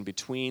 Steps in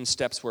between,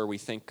 steps where we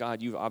think,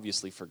 God, you've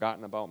obviously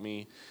forgotten about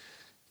me.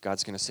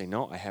 God's going to say,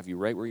 no, I have you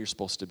right where you're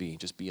supposed to be.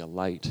 Just be a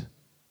light.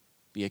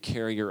 Be a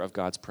carrier of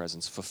God's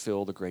presence.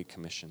 Fulfill the Great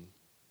Commission.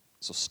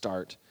 So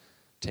start.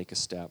 Take a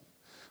step.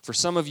 For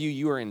some of you,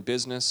 you are in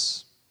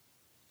business,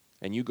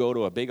 and you go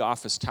to a big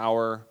office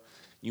tower,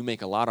 you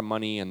make a lot of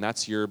money, and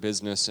that's your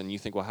business, and you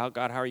think, well,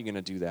 God, how are you going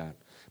to do that?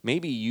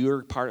 Maybe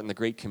your part in the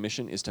Great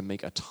Commission is to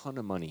make a ton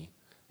of money.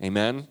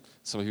 Amen?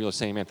 Some of you are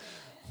saying amen.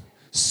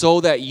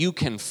 So that you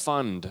can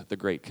fund the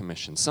Great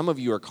Commission. Some of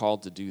you are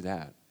called to do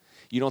that.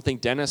 You don't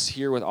think Dennis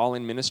here with All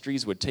In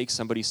Ministries would take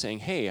somebody saying,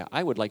 hey,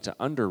 I would like to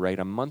underwrite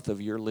a month of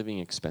your living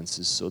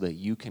expenses so that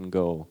you can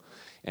go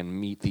and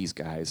meet these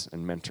guys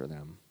and mentor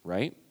them,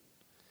 right?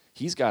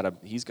 He's got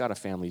a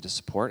family to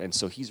support, and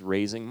so he's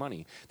raising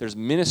money. There's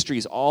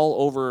ministries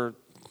all over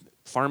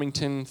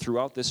Farmington,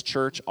 throughout this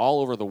church,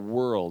 all over the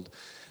world,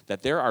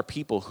 that there are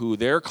people who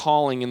their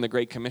calling in the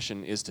Great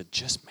Commission is to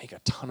just make a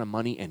ton of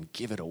money and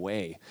give it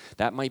away.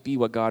 That might be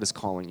what God is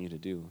calling you to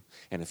do.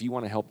 And if you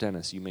want to help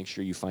Dennis, you make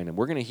sure you find him.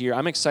 We're going to hear,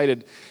 I'm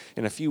excited,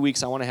 in a few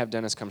weeks, I want to have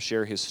Dennis come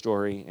share his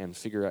story and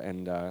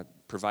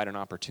provide an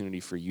opportunity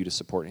for you to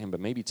support him.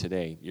 But maybe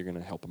today you're going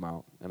to help him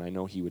out. And I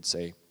know he would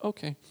say,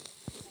 okay.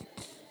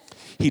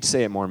 He'd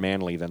say it more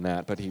manly than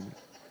that, but he.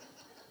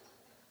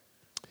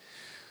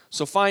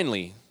 So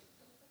finally,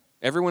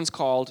 Everyone's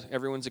called,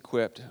 everyone's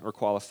equipped or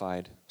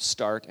qualified.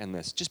 Start and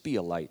this. Just be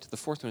a light. The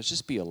fourth one is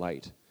just be a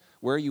light.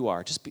 Where you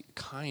are, just be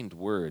kind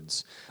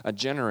words, a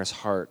generous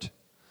heart,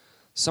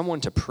 someone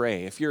to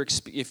pray.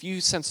 If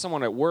you sense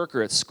someone at work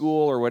or at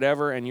school or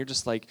whatever, and you're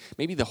just like,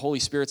 maybe the Holy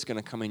Spirit's going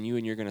to come in you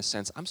and you're going to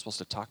sense, I'm supposed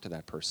to talk to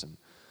that person.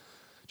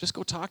 Just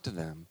go talk to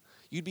them.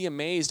 You'd be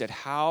amazed at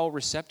how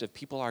receptive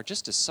people are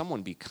just as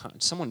someone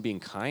being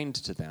kind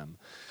to them.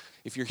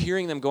 If you're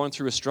hearing them going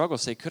through a struggle,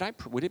 say,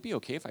 would it be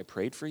okay if I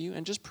prayed for you?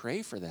 And just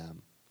pray for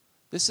them.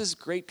 This is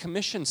Great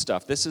Commission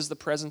stuff. This is the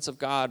presence of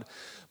God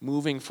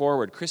moving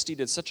forward. Christy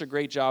did such a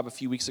great job a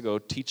few weeks ago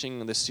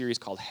teaching this series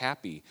called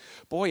Happy.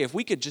 Boy, if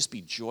we could just be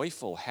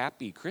joyful,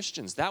 happy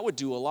Christians, that would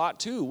do a lot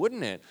too,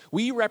 wouldn't it?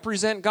 We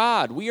represent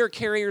God. We are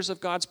carriers of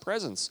God's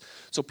presence.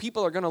 So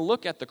people are going to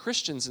look at the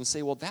Christians and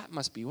say, well, that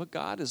must be what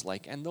God is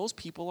like. And those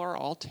people are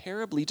all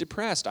terribly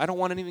depressed. I don't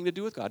want anything to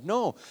do with God.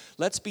 No,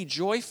 let's be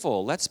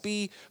joyful. Let's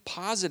be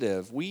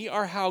positive. We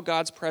are how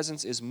God's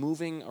presence is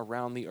moving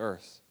around the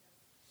earth.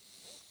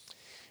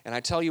 And I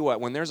tell you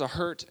what, when there's a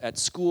hurt at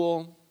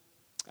school,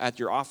 at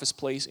your office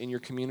place, in your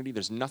community,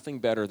 there's nothing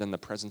better than the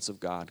presence of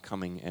God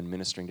coming and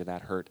ministering to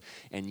that hurt.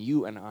 And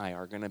you and I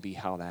are going to be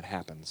how that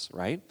happens,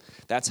 right?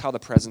 That's how the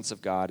presence of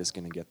God is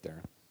going to get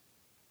there.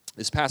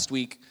 This past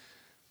week,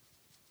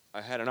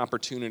 I had an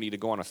opportunity to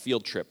go on a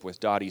field trip with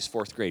Dottie's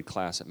 4th grade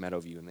class at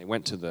Meadowview, and they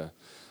went to the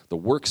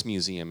Works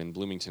Museum in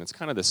Bloomington. It's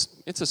kind of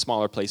it's a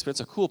smaller place, but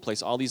it's a cool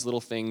place. All these little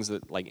things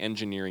that, like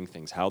engineering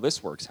things, how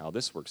this works.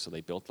 So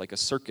they built like a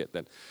circuit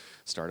that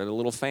started a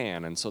little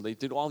fan, and so they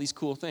did all these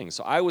cool things.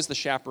 So I was the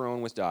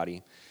chaperone with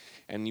Dottie,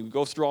 and you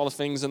go through all the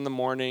things in the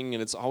morning,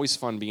 and it's always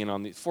fun being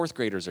on the 4th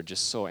graders are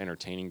just so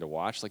entertaining to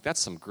watch. Like, that's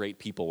some great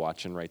people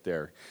watching right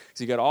there.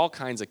 So you got all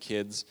kinds of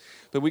kids.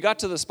 But we got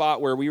to the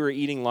spot where we were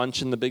eating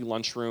lunch in the big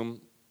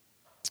lunchroom.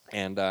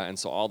 And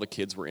so all the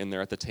kids were in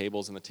there at the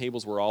tables, and the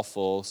tables were all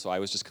full, so I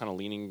was just kind of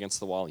leaning against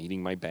the wall,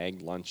 eating my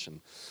bagged lunch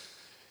and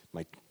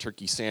my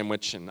turkey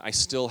sandwich, and I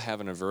still have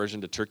an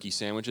aversion to turkey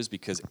sandwiches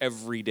because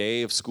every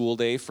day of school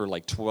day for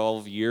like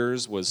 12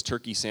 years was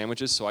turkey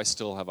sandwiches, so I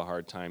still have a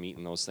hard time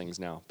eating those things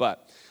now.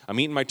 But I'm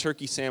eating my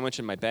turkey sandwich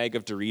and my bag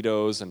of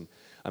Doritos, and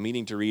I'm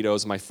eating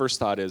Doritos. My first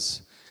thought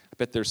is, I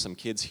bet there's some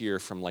kids here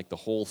from like the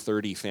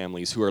Whole30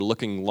 families who are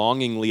looking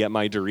longingly at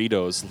my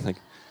Doritos, and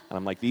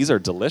I'm like, these are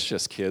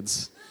delicious,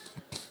 kids.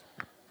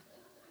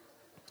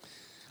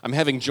 I'm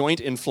having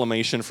joint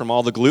inflammation from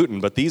all the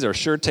gluten, but these are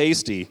sure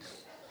tasty.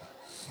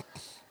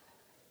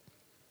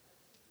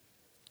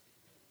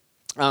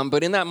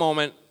 But in that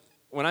moment,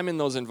 when I'm in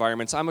those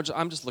environments, I'm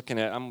just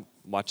I'm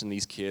watching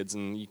these kids,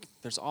 and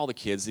there's all the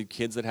kids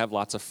that have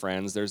lots of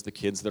friends. There's the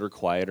kids that are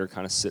quiet or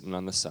kind of sitting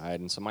on the side,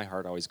 and so my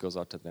heart always goes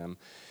out to them.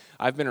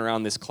 I've been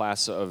around this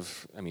class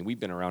we've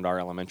been around our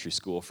elementary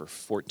school for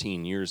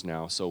 14 years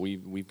now, so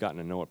we've gotten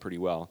to know it pretty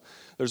well.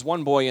 There's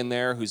one boy in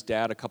there whose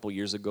dad a couple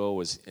years ago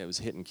was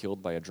hit and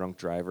killed by a drunk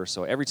driver,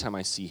 so every time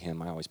I see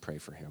him, I always pray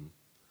for him.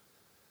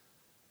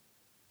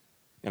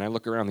 And I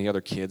look around the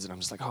other kids, and I'm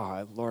just like,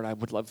 oh, Lord, I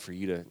would love for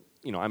you to,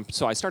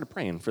 so I started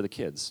praying for the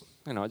kids.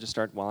 I just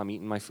start, while I'm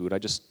eating my food, I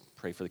just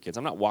pray for the kids.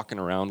 I'm not walking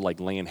around like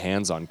laying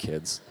hands on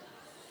kids.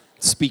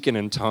 Speaking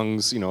in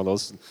tongues,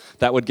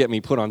 that would get me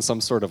put on some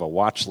sort of a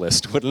watch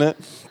list, wouldn't it?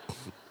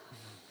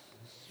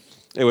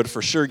 It would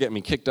for sure get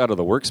me kicked out of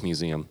the Works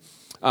Museum.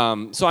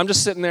 So I'm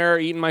just sitting there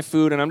eating my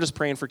food, and I'm just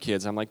praying for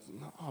kids. I'm like,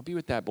 I'll be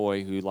with that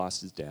boy who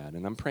lost his dad,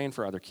 and I'm praying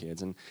for other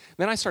kids. And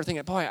then I start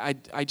thinking, boy,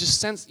 I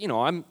just sense,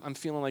 I'm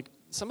feeling like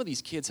some of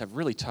these kids have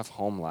really tough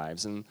home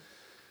lives, and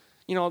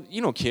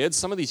kids.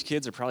 Some of these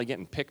kids are probably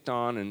getting picked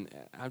on, and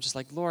I'm just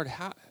like, Lord,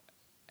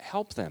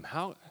 help them?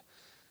 How?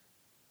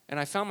 And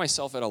I found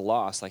myself at a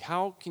loss, like,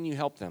 how can you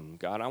help them,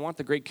 God? I want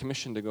the Great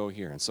Commission to go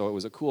here. And so it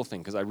was a cool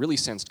thing, because I really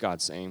sensed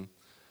God saying,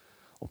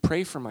 well,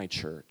 pray for my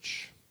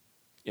church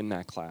in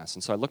that class.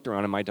 And so I looked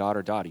around, and my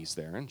daughter Dottie's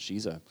there, and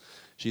she's a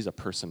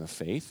person of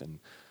faith, and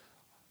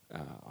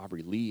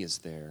Aubrey Lee is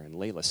there, and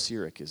Layla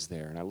Sirik is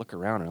there. And I look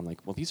around, and I'm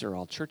like, well, these are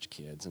all church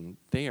kids, and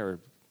they are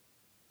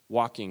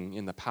walking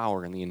in the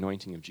power and the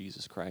anointing of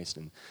Jesus Christ.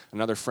 And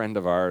another friend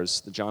of ours,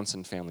 the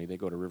Johnson family, they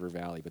go to River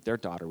Valley, but their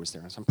daughter was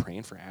there. And so I'm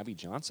praying for Abby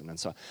Johnson. And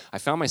so I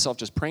found myself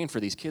just praying for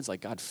these kids, like,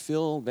 God,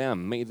 fill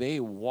them. May they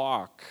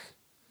walk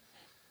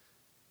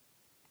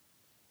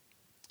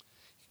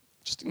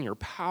just in your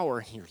power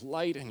and your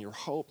light and your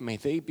hope. May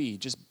they be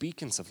just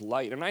beacons of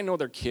light. And I know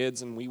they're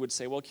kids, and we would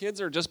say, well,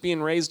 kids are just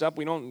being raised up.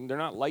 They're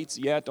not lights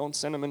yet. Don't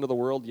send them into the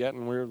world yet.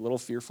 And we're a little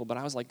fearful. But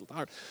I was like,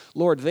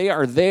 Lord, they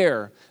are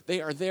there. They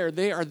are there.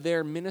 They are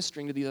there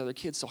ministering to these other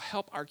kids. So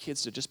help our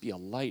kids to just be a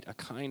light, a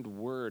kind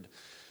word,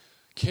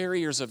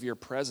 carriers of your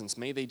presence.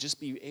 May they just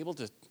be able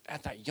to,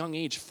 at that young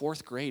age,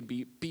 4th grade,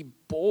 be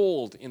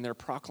bold in their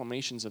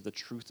proclamations of the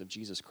truth of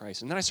Jesus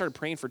Christ. And then I started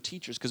praying for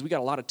teachers, because we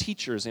got a lot of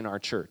teachers in our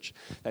church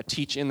that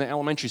teach in the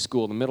elementary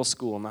school, the middle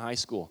school, and the high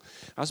school.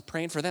 I was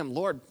praying for them.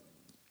 Lord,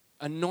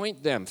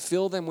 anoint them,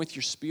 fill them with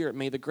your Spirit.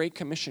 May the Great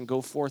Commission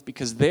go forth,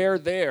 because they're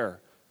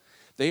there.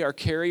 They are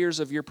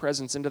carriers of your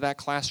presence into that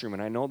classroom.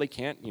 And I know they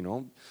can't,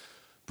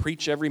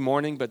 preach every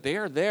morning, but they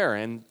are there,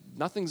 and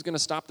nothing's going to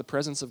stop the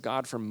presence of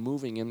God from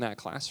moving in that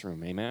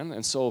classroom, amen?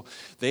 And so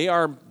they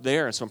are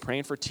there. So I'm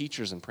praying for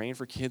teachers and praying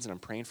for kids and I'm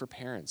praying for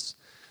parents.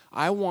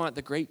 I want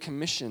the Great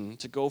Commission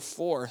to go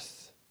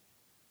forth.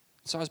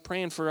 So I was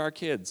praying for our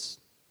kids,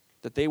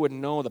 that they would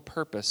know the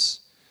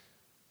purpose,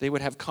 they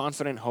would have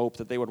confident hope,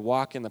 that they would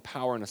walk in the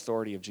power and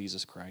authority of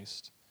Jesus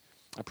Christ.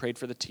 I prayed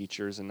for the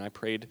teachers, and I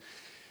prayed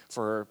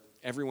for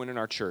everyone in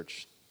our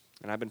church.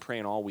 And I've been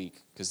praying all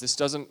week, because this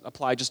doesn't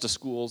apply just to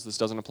schools, this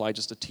doesn't apply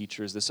just to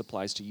teachers, this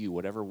applies to you,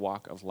 whatever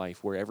walk of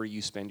life, wherever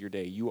you spend your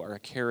day. You are a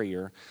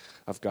carrier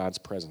of God's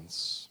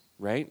presence,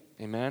 right?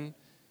 Amen?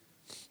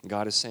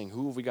 God is saying,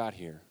 who have we got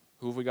here?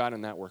 Who have we got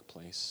in that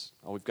workplace?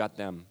 Oh, we've got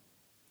them.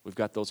 We've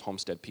got those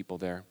Homestead people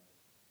there.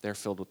 They're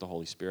filled with the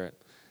Holy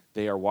Spirit.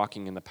 They are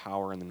walking in the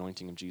power and the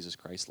anointing of Jesus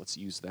Christ. Let's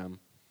use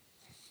them.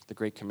 The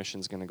Great Commission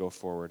is going to go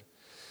forward.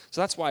 So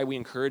that's why we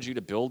encourage you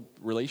to build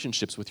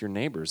relationships with your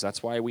neighbors.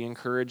 That's why we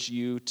encourage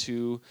you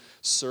to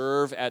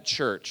serve at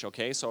church,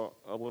 okay? So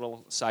a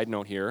little side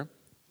note here,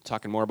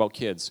 talking more about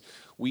kids.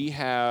 We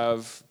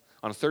have,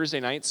 on Thursday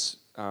nights,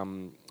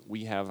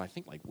 we have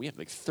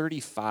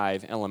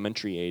 35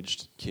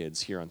 elementary-aged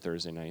kids here on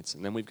Thursday nights.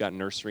 And then we've got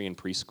nursery and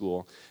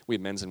preschool. We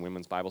have men's and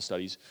women's Bible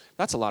studies.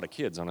 That's a lot of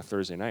kids on a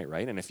Thursday night,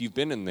 right? And if you've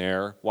been in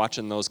there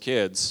watching those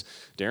kids,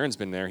 Darren's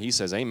been there, he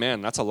says,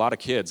 amen, that's a lot of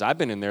kids. I've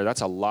been in there,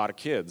 that's a lot of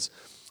kids.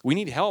 We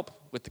need help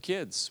with the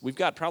kids. We've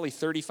got probably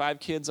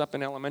 35 kids up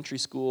in elementary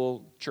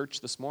school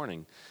church this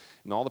morning.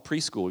 And all the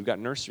preschool, we've got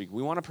nursery.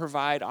 We want to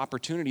provide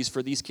opportunities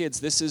for these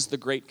kids. This is the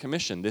Great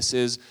Commission. This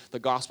is the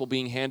gospel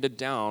being handed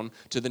down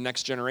to the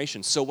next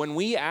generation. So when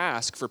we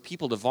ask for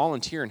people to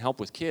volunteer and help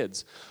with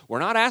kids, we're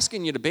not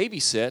asking you to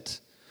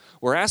babysit.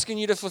 We're asking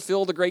you to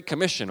fulfill the Great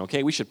Commission,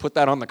 okay? We should put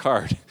that on the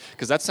card,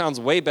 because that sounds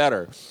way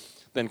better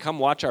than come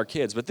watch our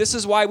kids. But this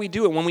is why we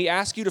do it. When we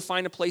ask you to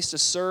find a place to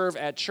serve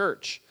at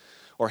church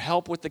or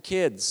help with the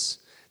kids,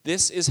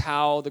 this is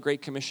how the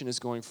Great Commission is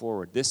going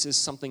forward. This is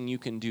something you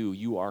can do.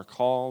 You are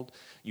called,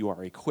 you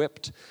are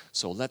equipped,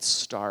 so let's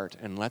start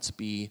and let's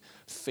be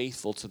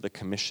faithful to the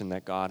commission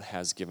that God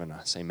has given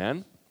us.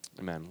 Amen?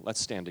 Amen. Let's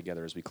stand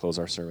together as we close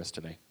our service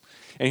today.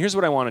 And here's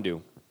what I want to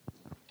do.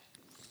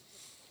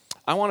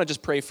 I want to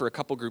just pray for a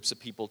couple groups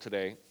of people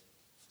today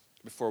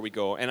before we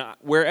go. And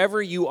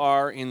wherever you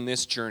are in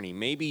this journey,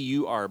 maybe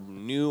you are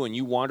new and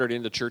you wandered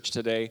into church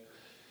today,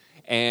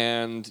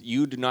 and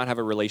you do not have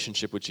a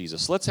relationship with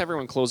Jesus. Let's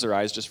everyone close their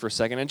eyes just for a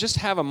second and just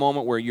have a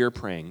moment where you're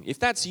praying. If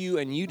that's you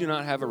and you do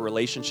not have a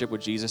relationship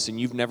with Jesus and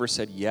you've never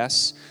said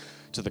yes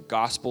to the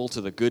gospel,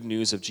 to the good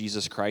news of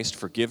Jesus Christ,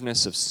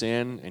 forgiveness of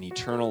sin and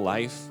eternal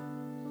life,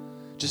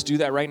 just do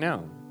that right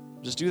now.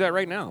 Just do that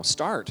right now.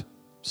 Start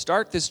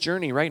this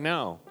journey right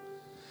now.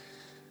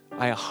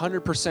 I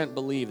 100%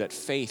 believe that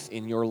faith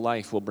in your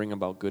life will bring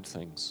about good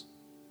things.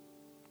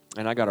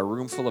 And I got a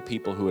room full of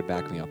people who would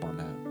back me up on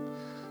that.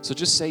 So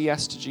just say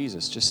yes to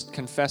Jesus. Just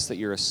confess that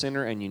you're a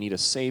sinner and you need a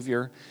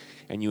Savior,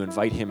 and you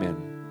invite Him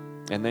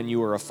in. And then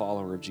you are a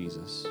follower of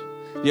Jesus.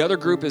 The other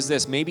group is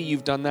this. Maybe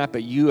you've done that,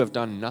 but you have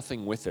done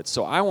nothing with it.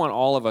 So I want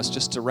all of us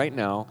just to right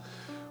now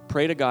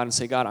pray to God and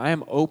say, God, I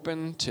am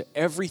open to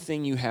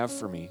everything you have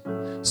for me.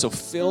 So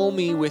fill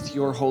me with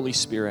your Holy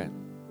Spirit.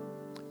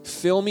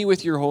 Fill me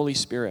with your Holy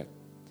Spirit.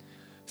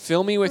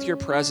 Fill me with your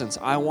presence.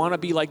 I want to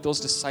be like those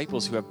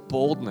disciples who have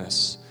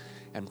boldness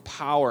and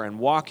power and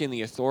walk in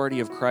the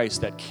authority of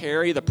Christ, that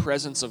carry the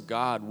presence of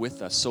God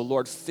with us. So,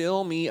 Lord,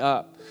 fill me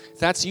up. If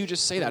that's you,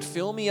 just say that.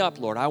 Fill me up,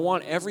 Lord. I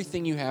want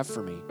everything you have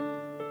for me.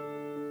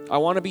 I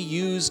want to be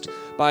used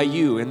by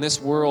you in this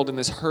world, in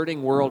this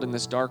hurting world, in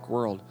this dark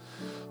world.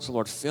 So,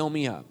 Lord, fill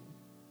me up.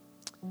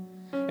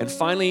 And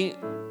finally,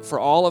 for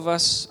all of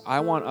us, I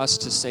want us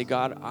to say,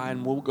 God,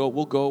 and we'll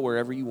go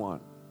wherever you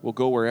want. We'll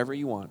go wherever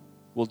you want.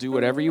 We'll do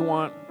whatever you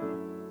want.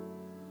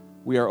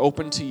 We are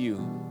open to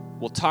you.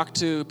 We'll talk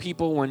to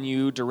people when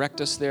you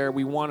direct us there.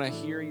 We want to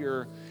hear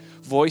your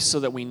voice so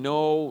that we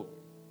know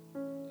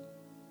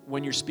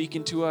when you're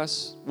speaking to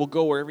us. We'll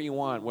go wherever you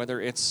want,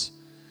 whether it's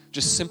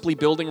just simply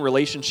building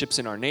relationships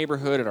in our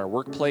neighborhood, at our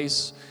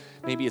workplace.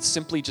 Maybe it's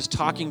simply just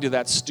talking to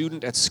that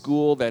student at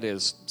school that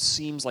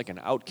seems like an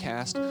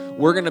outcast.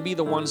 We're going to be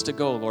the ones to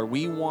go, Lord.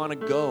 We want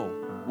to go.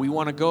 We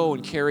want to go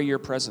and carry your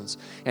presence.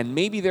 And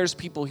maybe there's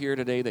people here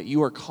today that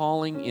you are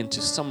calling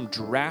into some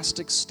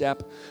drastic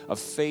step of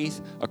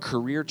faith, a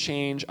career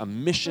change, a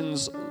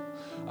missions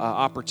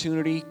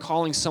opportunity,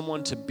 calling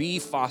someone to be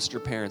foster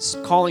parents,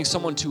 calling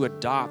someone to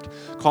adopt,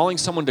 calling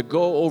someone to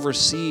go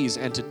overseas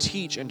and to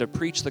teach and to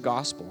preach the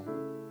gospel.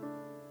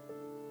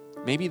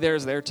 Maybe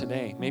there's there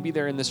today. Maybe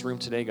they're in this room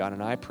today, God,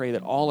 and I pray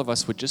that all of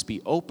us would just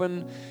be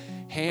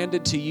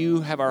open-handed to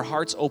you, have our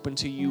hearts open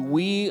to you.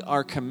 We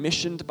are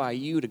commissioned by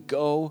you to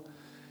go,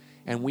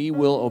 and we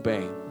will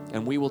obey,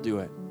 and we will do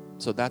it.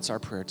 So that's our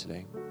prayer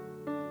today.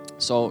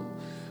 So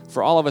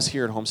for all of us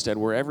here at Homestead,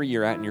 wherever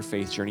you're at in your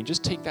faith journey,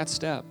 just take that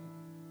step.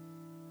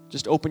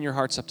 Just open your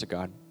hearts up to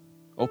God.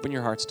 Open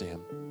your hearts to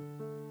Him.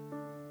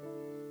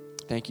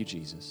 Thank you,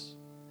 Jesus.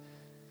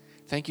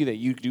 Thank you that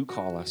you do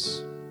call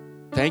us.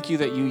 Thank you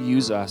that you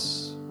use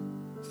us.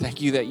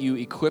 Thank you that you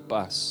equip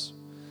us.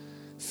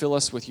 Fill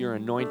us with your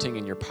anointing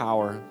and your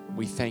power.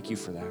 We thank you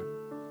for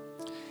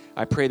that.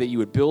 I pray that you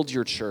would build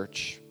your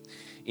church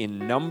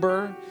in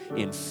number,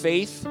 in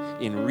faith,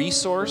 in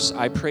resource.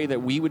 I pray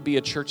that we would be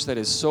a church that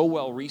is so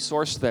well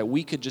resourced that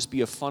we could just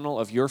be a funnel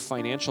of your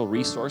financial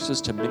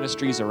resources to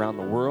ministries around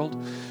the world.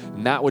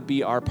 And that would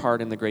be our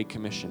part in the Great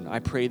Commission. I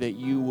pray that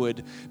you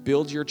would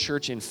build your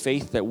church in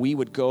faith, that we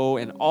would go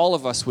and all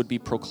of us would be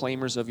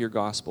proclaimers of your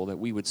gospel, that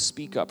we would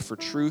speak up for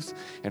truth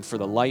and for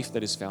the life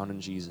that is found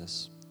in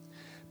Jesus.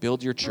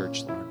 Build your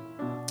church, Lord.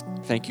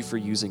 Thank you for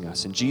using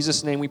us. In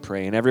Jesus' name we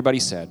pray. And everybody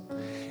said,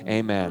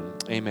 amen.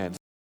 Amen.